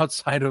person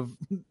outside of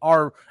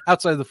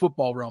the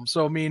football realm.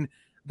 So, I mean,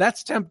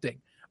 that's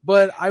tempting.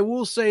 But I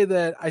will say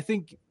that I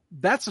think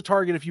that's a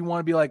target if you want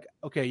to be like,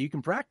 okay, you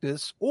can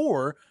practice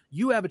or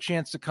you have a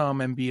chance to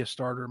come and be a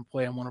starter and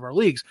play on one of our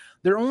leagues.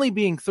 They're only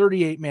being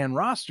 38-man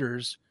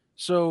rosters,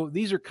 so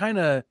these are kind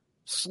of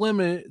slim.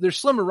 They're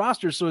slimmer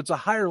rosters, so it's a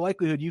higher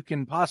likelihood you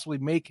can possibly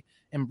make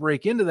and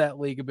break into that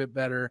league a bit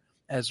better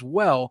as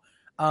well.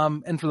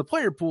 And for the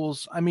player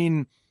pools, I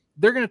mean,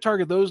 they're going to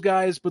target those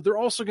guys, but they're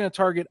also going to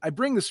target, I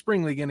bring the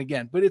spring league in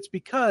again, but it's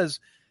because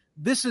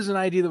this is an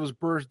idea that was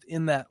birthed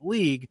in that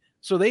league.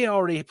 So they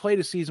already played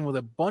a season with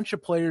a bunch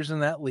of players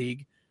in that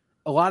league,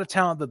 a lot of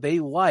talent that they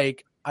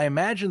like. I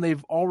imagine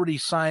they've already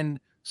signed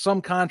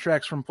some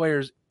contracts from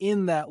players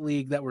in that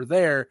league that were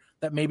there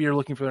that maybe are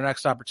looking for their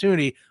next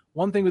opportunity.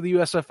 One thing with the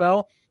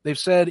USFL, they've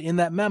said in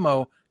that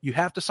memo, you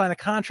have to sign a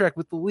contract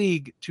with the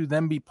league to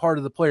then be part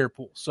of the player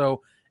pool.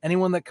 So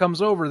anyone that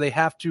comes over, they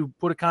have to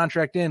put a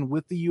contract in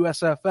with the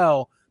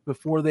USFL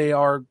before they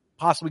are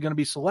possibly going to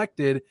be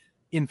selected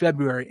in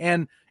February.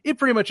 And it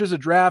pretty much is a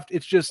draft.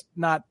 It's just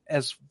not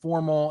as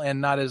formal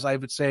and not as, I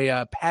would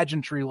say,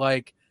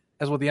 pageantry-like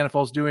as what the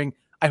NFL is doing.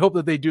 I hope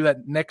that they do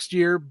that next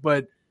year,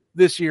 but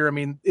this year, I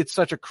mean, it's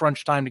such a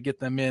crunch time to get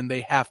them in.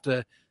 They have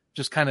to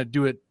just kind of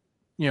do it,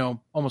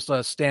 almost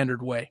a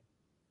standard way.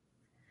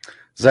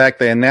 Zach,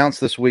 they announced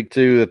this week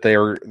too that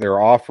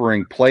they're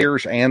offering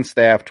players and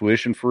staff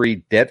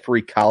tuition-free,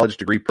 debt-free college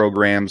degree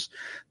programs.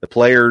 The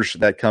players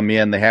that come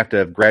in, they have to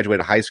have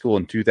graduated high school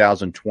in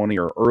 2020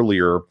 or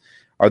earlier.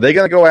 Are they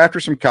going to go after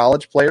some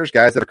college players,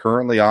 guys that are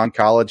currently on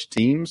college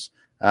teams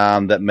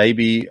that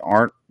maybe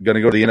aren't going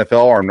to go to the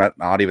NFL or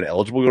not even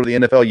eligible to go to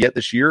the NFL yet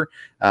this year?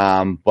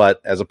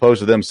 But as opposed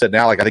to them sitting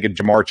out, like I think of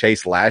Jamar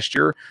Chase last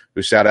year,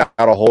 who sat out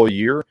a whole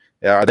year.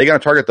 Are they going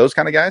to target those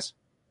kind of guys?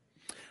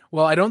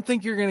 Well, I don't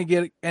think you're going to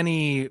get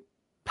any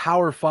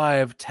Power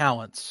 5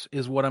 talents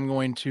is what I'm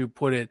going to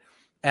put it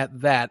at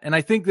that. And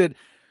I think that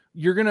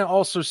you're going to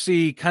also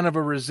see kind of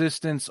a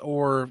resistance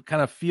or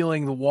kind of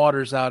feeling the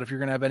waters out if you're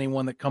going to have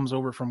anyone that comes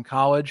over from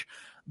college.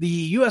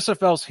 The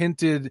USFL's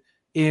hinted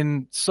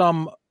in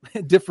some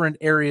different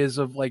areas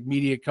of like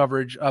media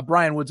coverage.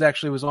 Brian Woods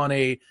actually was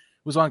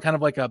on kind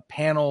of like a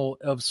panel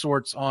of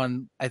sorts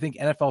on, I think,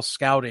 NFL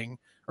scouting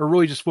or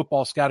really just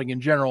football scouting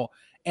in general.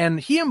 And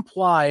he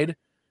implied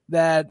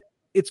that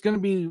it's going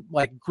to be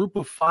like group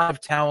of 5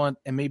 talent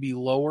and maybe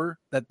lower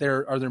that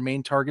there are their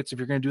main targets. If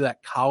you're going to do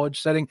that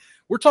college setting,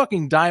 we're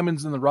talking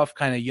diamonds in the rough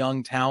kind of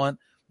young talent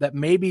that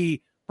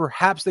maybe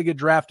perhaps they get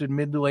drafted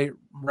mid to late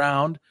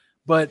round,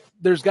 but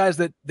there's guys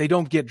that they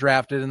don't get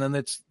drafted. And then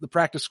it's the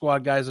practice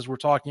squad guys, as we're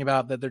talking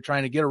about, that they're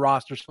trying to get a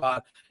roster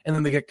spot. And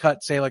then they get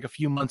cut, say like a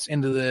few months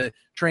into the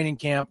training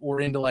camp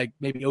or into like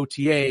maybe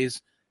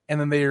OTAs.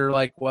 And then they're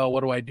like, well,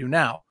 what do I do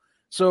now?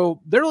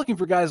 So they're looking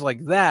for guys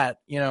like that,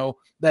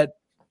 that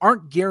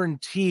aren't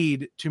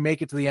guaranteed to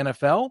make it to the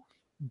NFL,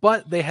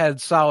 but they had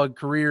solid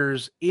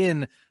careers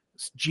in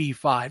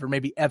G5 or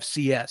maybe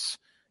FCS,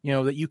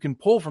 that you can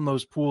pull from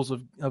those pools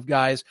of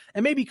guys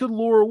and maybe could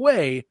lure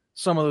away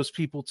some of those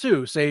people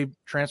too. Say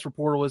transfer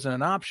portal isn't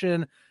an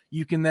option.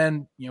 You can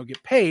then,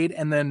 get paid.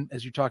 And then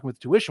as you're talking with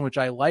tuition, which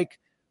I like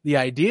the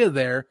idea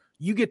there,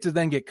 you get to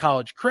then get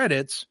college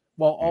credits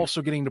while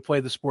also getting to play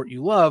the sport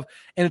you love.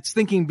 And it's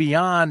thinking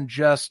beyond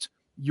just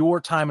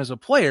your time as a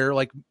player,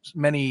 like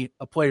many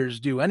players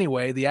do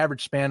anyway. The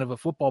average span of a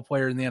football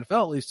player in the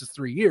NFL at least is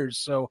 3 years.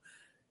 So,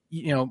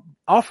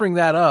 offering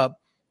that up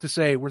to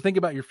say, we're thinking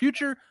about your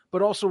future,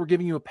 but also we're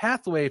giving you a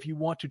pathway if you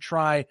want to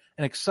try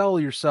and excel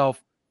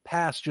yourself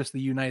past just the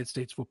United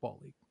States Football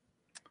League.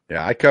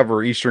 Yeah, I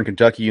cover Eastern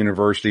Kentucky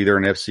University. They're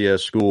an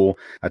FCS school.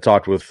 I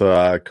talked with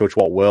Coach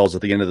Walt Wells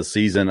at the end of the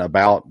season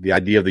about the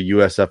idea of the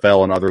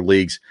USFL and other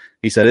leagues.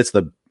 He said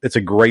it's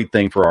a great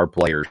thing for our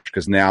players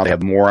because now they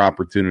have more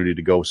opportunity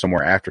to go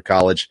somewhere after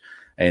college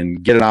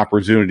and get an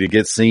opportunity to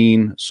get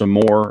seen some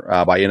more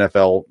by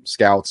NFL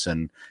scouts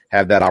and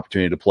have that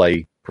opportunity to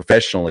play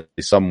professionally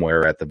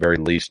somewhere at the very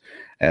least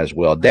as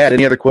well. Dad,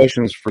 any other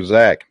questions for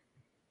Zach?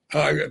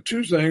 I got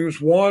 2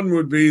 things. One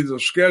would be the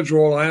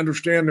schedule. I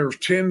understand there's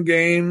 10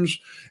 games,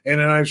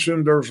 and then I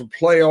assume there's a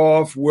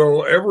playoff.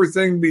 Will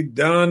everything be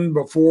done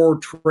before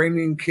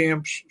training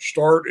camps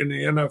start in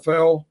the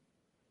NFL?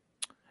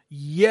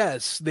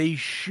 Yes, they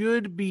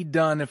should be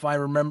done if I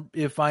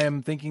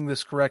am thinking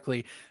this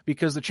correctly,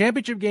 because the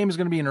championship game is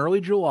going to be in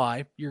early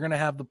July. You're going to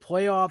have the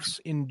playoffs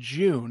in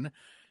June,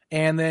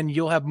 and then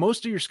you'll have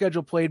most of your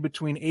schedule played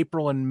between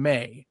April and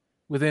May,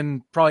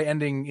 within probably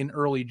ending in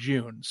early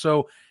June.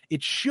 So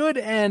it should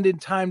end in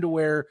time to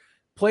where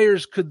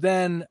players could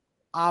then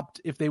opt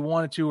if they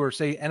wanted to, or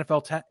say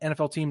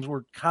NFL teams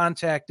were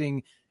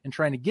contacting and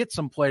trying to get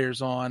some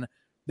players on,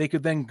 they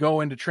could then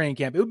go into training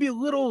camp. It would be a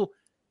little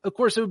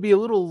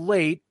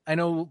late. I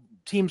know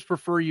teams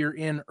prefer you're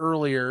in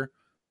earlier,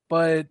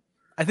 but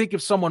I think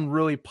if someone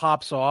really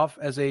pops off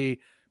as a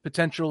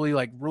potentially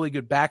like really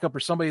good backup or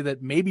somebody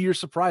that maybe you're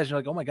surprised, you're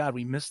like, oh my God,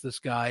 we missed this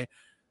guy.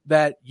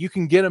 that you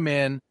can get them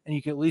in and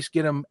you can at least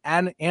get them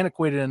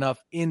antiquated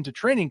enough into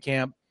training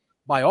camp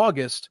by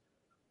August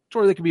to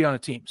where they can be on a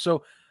team.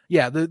 So,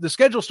 yeah, the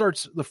schedule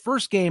starts. The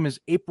first game is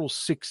April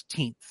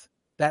 16th,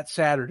 that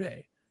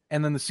Saturday.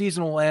 And then the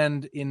season will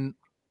end in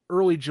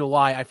early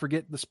July. I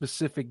forget the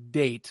specific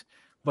date,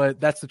 but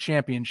that's the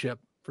championship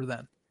for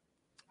them.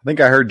 I think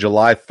I heard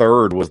July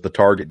 3rd was the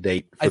target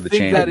date for the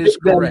championship. That is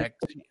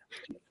correct.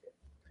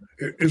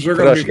 Is there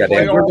going to be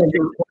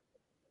playoffs?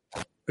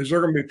 Is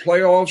there going to be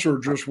playoffs or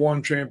just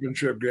one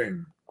championship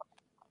game?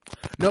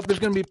 Nope, there's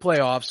going to be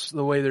playoffs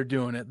the way they're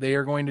doing it. They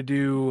are going to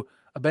do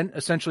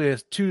essentially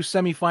 2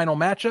 semifinal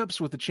matchups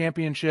with the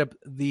championship,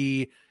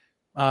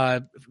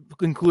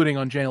 including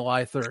on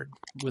July 3rd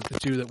with the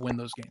 2 that win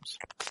those games.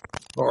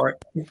 All right.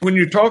 When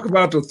you talk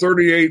about the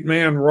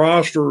 38-man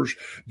rosters,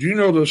 do you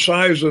know the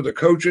size of the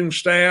coaching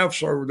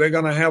staffs? Are they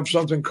going to have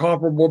something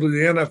comparable to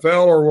the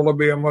NFL, or will it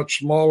be a much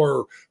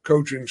smaller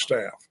coaching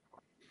staff?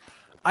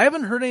 I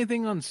haven't heard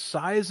anything on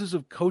sizes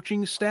of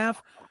coaching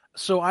staff,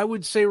 so I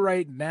would say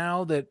right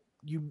now that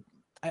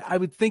I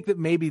would think that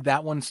maybe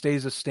that one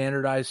stays a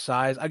standardized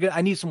size.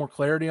 I need some more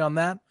clarity on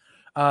that.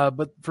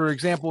 But for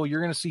example,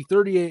 you're going to see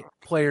 38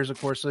 players,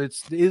 of course, so it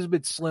is a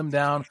bit slimmed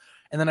down.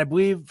 And then I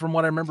believe, from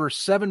what I remember,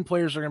 7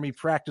 players are going to be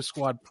practice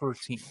squad per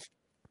team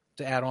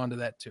to add on to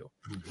that too.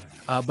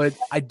 But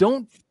I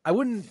don't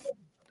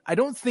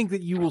think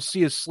that you will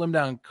see a slim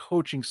down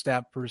coaching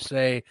staff per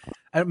se.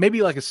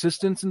 Maybe like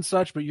assistants and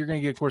such, but you're going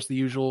to get, of course, the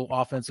usual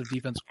offensive,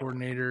 defensive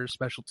coordinator,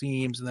 special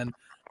teams, and then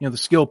the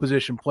skill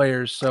position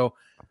players. So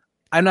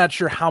I'm not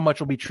sure how much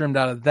will be trimmed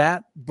out of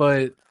that,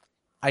 but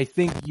I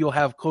think you'll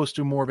have close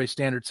to more of a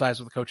standard size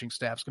with the coaching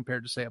staffs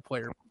compared to, say, a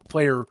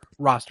player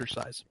roster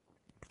size.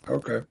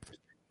 Okay.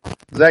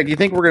 Zach, do you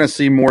think we're going to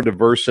see more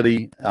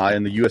diversity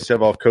in the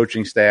USFL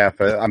coaching staff?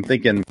 I'm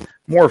thinking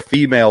more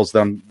females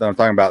than I'm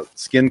talking about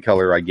skin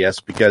color, I guess,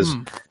 because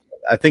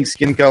I think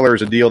skin color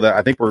is a deal that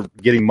I think we're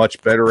getting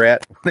much better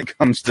at when it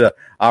comes to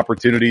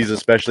opportunities,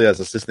 especially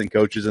as assistant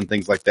coaches and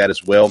things like that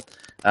as well.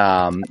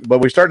 But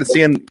we started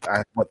seeing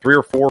 3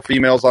 or 4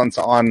 females on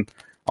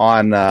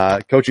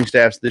coaching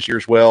staffs this year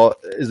as well.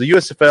 Is the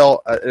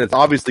USFL, it's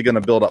obviously going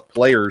to build up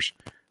players.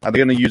 Are they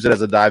going to use it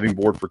as a diving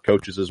board for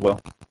coaches as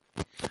well?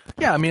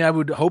 Yeah, I mean, I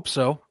would hope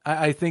so.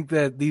 I think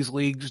that these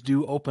leagues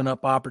do open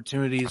up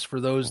opportunities for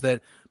those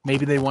that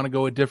maybe they want to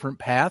go a different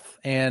path.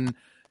 And,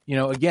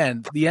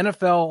 again, the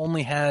NFL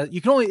only has –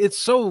 it's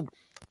so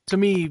 – to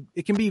me,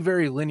 it can be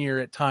very linear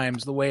at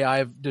times, the way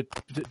I've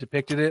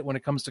depicted it when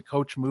it comes to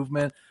coach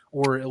movement,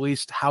 or at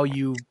least how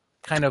you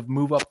kind of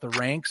move up the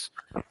ranks.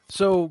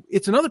 So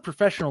it's another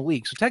professional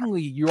league. So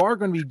technically you are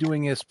going to be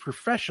doing this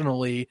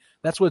professionally.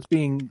 That's what's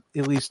being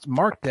at least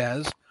marked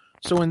as.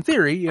 So in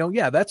theory,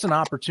 that's an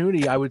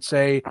opportunity, I would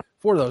say,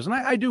 for those. And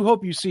I do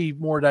hope you see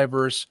more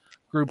diverse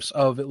groups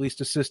of at least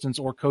assistants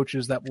or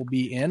coaches that will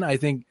be in. I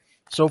think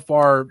so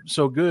far,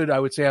 so good, I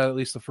would say at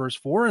least the first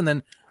 4. And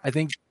then I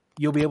think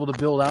you'll be able to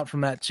build out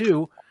from that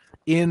too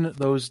in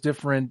those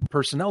different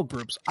personnel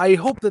groups. I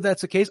hope that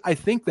that's the case. I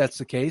think that's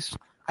the case.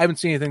 I haven't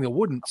seen anything that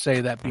wouldn't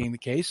say that being the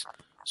case.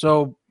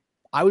 So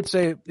I would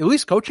say, at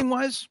least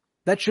coaching-wise,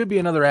 that should be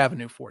another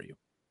avenue for you.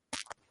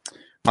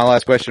 My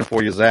last question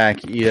for you, Zach,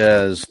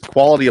 is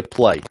quality of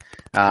play.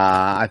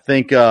 I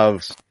think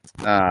of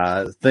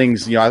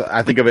things,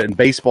 I think of it in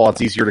baseball.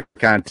 It's easier to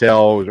kind of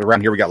tell. Around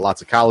here, we got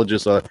lots of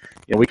colleges. So,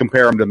 we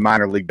compare them to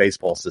minor league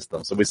baseball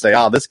systems. So we say,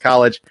 this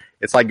college,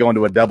 it's like going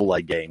to a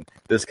double-A game.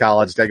 This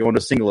college, it's like going to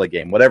a single-A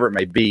game, whatever it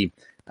may be.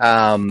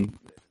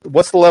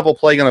 What's the level of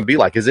play going to be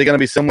like? Is it going to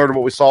be similar to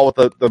what we saw with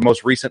the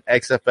most recent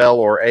XFL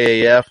or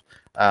AAF?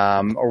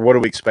 Or what do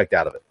we expect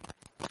out of it?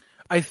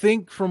 I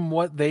think from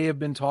what they have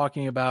been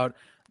talking about,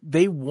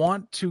 they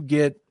want to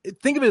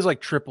think of it as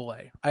like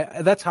AAA.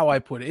 That's how I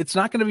put it. It's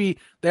not going to be,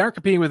 they aren't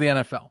competing with the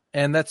NFL.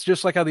 And that's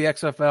just like how the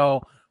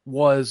XFL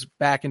was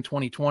back in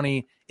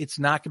 2020. It's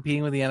not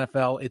competing with the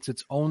NFL. It's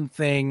its own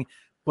thing,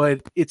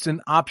 but it's an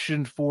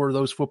option for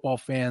those football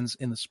fans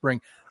in the spring.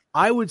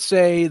 I would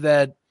say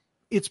that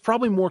it's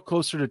probably more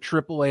closer to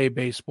AAA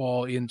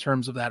baseball in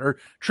terms of that, or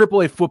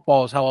AAA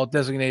football is how I'll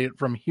designate it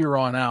from here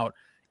on out.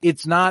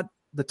 It's not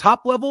the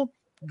top level,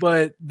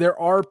 but there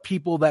are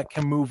people that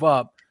can move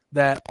up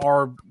that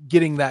are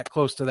getting that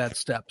close to that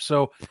step.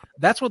 So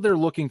that's what they're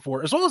looking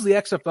for, as well as the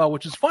XFL,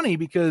 which is funny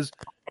because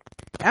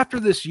after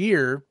this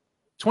year,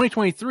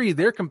 2023,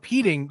 they're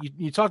competing.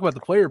 You talk about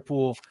the player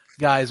pool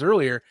guys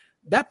earlier.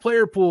 That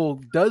player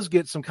pool does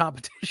get some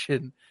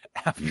competition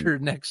after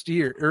next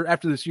year or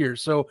after this year.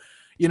 So,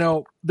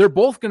 they're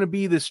both going to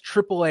be this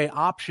AAA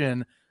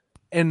option.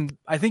 And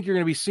I think you're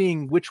going to be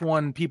seeing which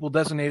one people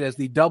designate as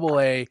the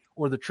AA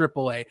or the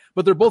AAA,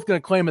 but they're both going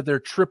to claim that they're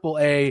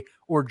AAA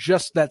or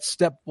just that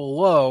step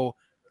below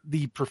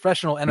the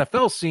professional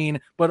NFL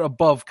scene, but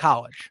above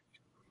college.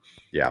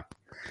 Yeah,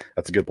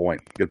 that's a good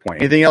point. Good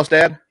point. Anything else,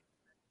 Dad?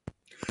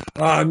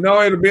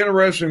 No, it'll be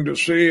interesting to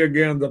see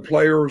again the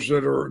players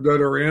that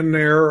are in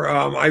there.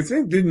 I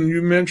think didn't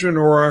you mention,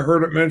 or I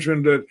heard it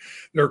mentioned that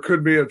there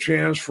could be a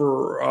chance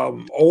for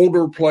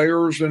older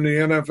players in the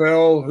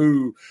NFL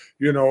who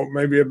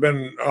maybe have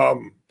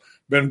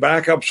been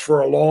backups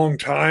for a long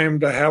time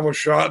to have a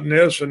shot in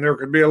this, and there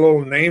could be a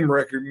little name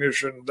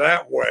recognition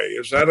that way.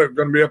 Is that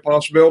going to be a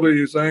possibility,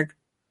 you think?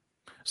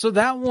 So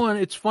that one,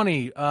 it's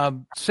funny.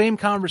 Same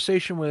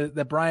conversation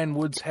that Brian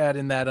Woods had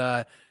in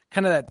that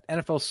kind of that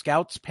NFL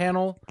scouts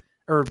panel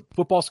or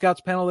football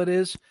scouts panel. That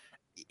is,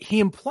 he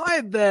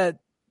implied that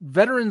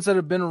veterans that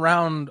have been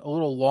around a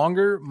little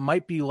longer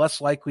might be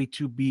less likely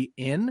to be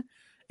in.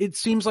 It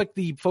seems like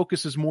the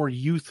focus is more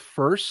youth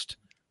first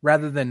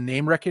rather than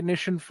name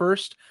recognition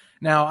first.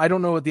 Now, I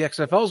don't know what the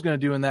XFL is going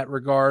to do in that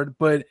regard,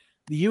 but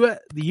the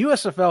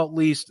USFL, at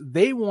least,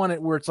 they want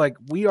it where it's like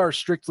we are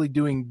strictly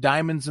doing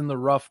diamonds in the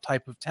rough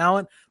type of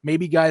talent,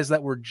 maybe guys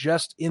that were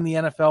just in the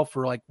NFL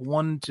for like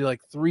 1 to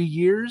 3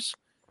 years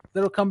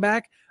that'll come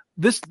back.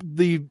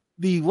 The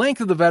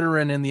length of the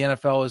veteran in the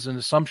NFL is an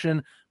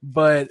assumption,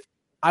 but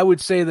I would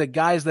say that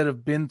guys that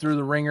have been through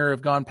the ringer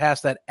have gone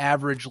past that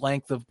average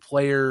length of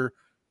player,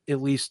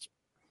 at least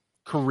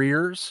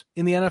careers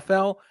in the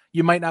NFL.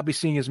 You might not be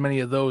seeing as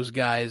many of those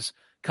guys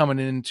coming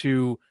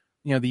into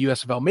the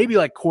USFL. Maybe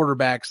like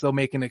quarterbacks, they'll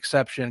make an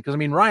exception. Because,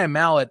 Ryan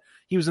Mallett,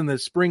 he was in the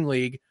Spring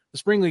League. The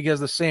Spring League has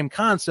the same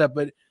concept,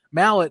 but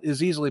Mallett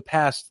is easily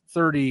past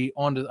 30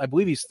 on to, I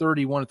believe he's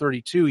 31 or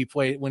 32 he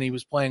played when he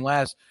was playing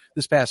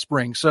this past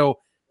spring. So,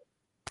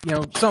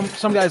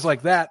 some guys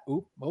like that,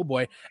 oh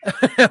boy,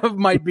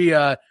 might be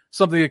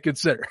something to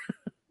consider.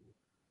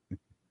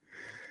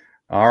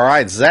 All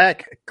right,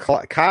 Zach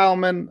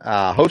Kyleman,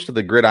 host of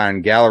the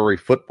Gridiron Gallery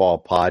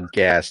Football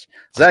Podcast.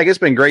 Zach, it's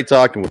been great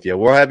talking with you.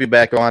 We'll have you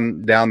back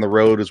on down the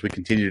road as we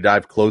continue to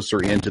dive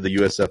closer into the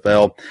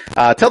USFL.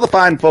 Tell the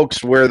fine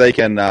folks where they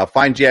can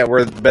find you at,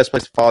 where the best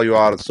place to follow you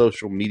out on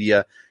social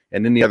media,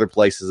 and any other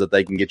places that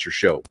they can get your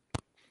show.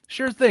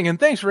 Sure thing, and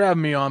thanks for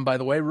having me on, by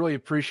the way. Really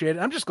appreciate it.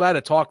 I'm just glad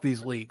to talk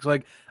these leagues.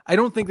 I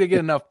don't think they get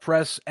enough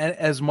press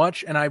as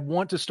much, and I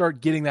want to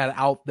start getting that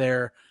out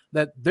there,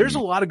 that there's a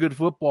lot of good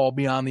football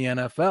beyond the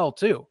NFL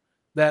too,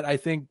 that I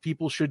think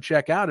people should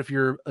check out if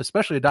you're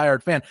especially a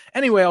diehard fan.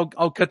 Anyway,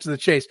 I'll cut to the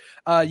chase.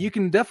 You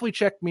can definitely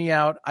check me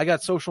out. I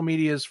got social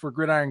medias for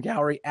Gridiron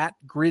Gallery at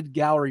Grid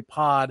Gallery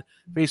Pod,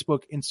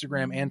 Facebook,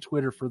 Instagram, and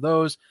Twitter for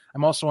those.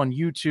 I'm also on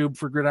YouTube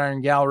for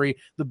Gridiron Gallery.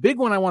 The big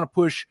one I want to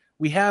push,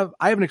 I have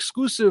an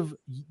exclusive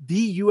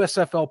The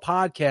USFL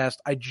podcast.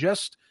 I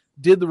just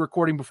did the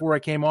recording before I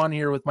came on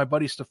here with my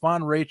buddy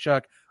Stefan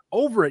Raychuk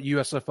over at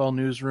USFL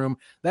Newsroom.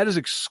 That is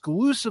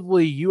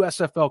exclusively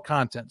USFL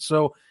content.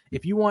 So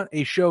if you want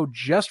a show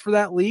just for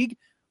that league,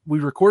 we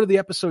recorded the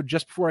episode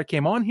just before I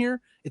came on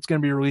here. It's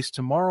going to be released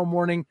tomorrow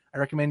morning. I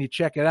recommend you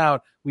check it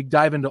out. We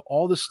dive into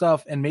all the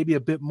stuff and maybe a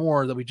bit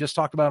more that we just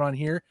talked about on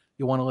here.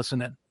 You'll want to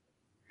listen in.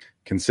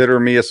 Consider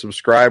me a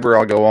subscriber.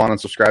 I'll go on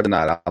and subscribe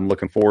tonight. I'm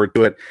looking forward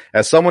to it.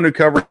 As someone who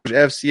covers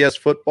FCS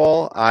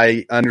football,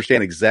 I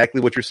understand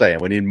exactly what you're saying.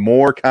 We need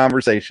more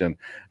conversation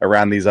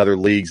around these other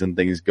leagues and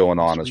things going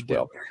on as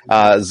well.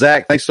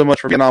 Zach, thanks so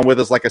much for being on with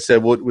us. Like I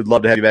said, we'd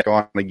love to have you back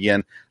on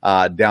again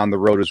down the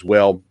road as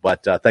well.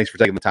 But thanks for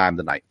taking the time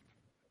tonight.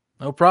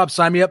 No problem.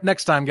 Sign me up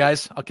next time,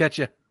 guys. I'll catch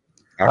you.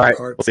 All right.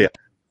 We'll see you.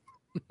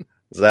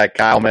 Zach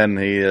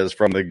Kyleman, he is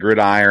from the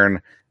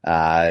Gridiron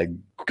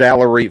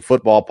Gallery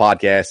Football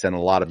Podcast and a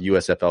lot of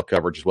USFL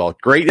coverage as well.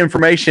 Great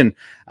information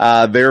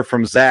there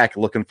from Zach.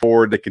 Looking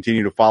forward to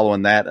continue to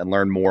following that and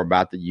learn more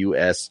about the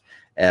USFL.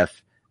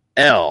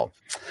 All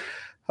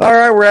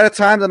right, we're out of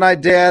time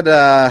tonight, Dad.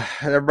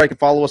 Everybody can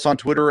follow us on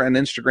Twitter and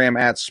Instagram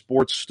at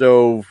Sports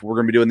Stove. We're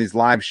going to be doing these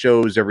live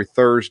shows every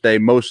Thursday,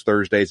 most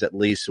Thursdays at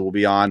least. So we'll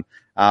be on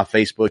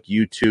Facebook,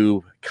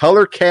 YouTube,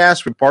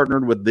 Colorcast. We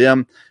partnered with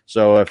them.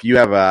 So if you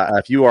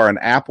are an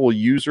Apple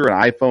user,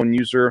 an iPhone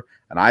user,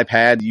 an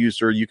iPad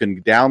user, you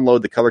can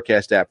download the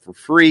Colorcast app for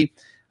free.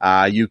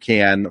 You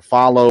can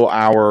follow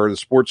the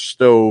Sports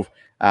Stove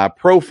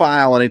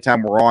profile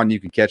anytime we're on. You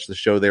can catch the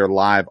show there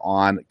live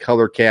on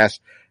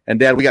Colorcast. And,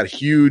 Dad, we got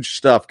huge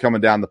stuff coming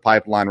down the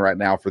pipeline right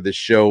now for this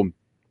show.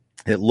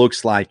 It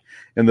looks like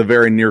in the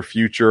very near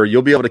future,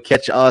 you'll be able to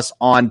catch us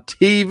on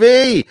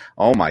TV.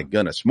 Oh, my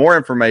goodness. More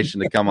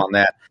information to come on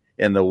that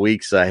in the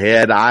weeks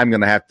ahead. We're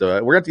going to have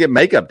to get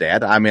makeup,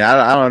 Dad. I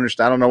don't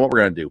understand. I don't know what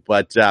we're going to do.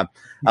 But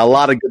a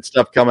lot of good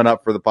stuff coming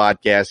up for the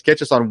podcast.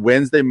 Catch us on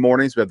Wednesday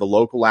mornings. We have the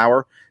local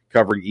hour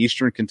covering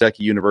Eastern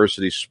Kentucky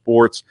University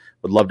sports.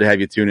 Would love to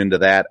have you tune into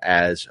that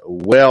as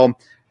well.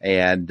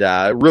 And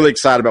really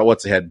excited about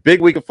what's ahead.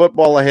 Big week of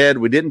football ahead.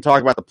 We didn't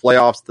talk about the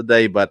playoffs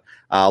today, but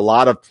a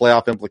lot of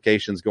playoff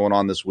implications going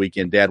on this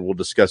weekend. Dad, we'll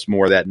discuss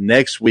more of that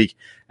next week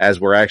as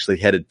we're actually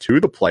headed to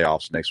the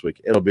playoffs next week.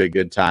 It'll be a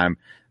good time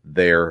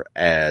there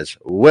as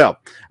well.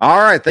 All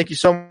right. Thank you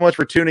so much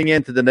for tuning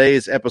in to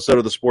today's episode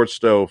of the Sports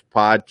Stove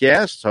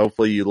Podcast.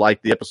 Hopefully you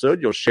liked the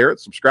episode. You'll share it,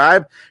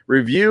 subscribe,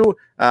 review,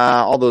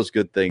 all those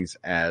good things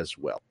as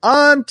well.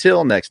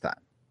 Until next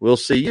time, we'll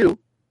see you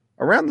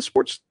around the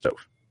Sports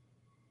Stove.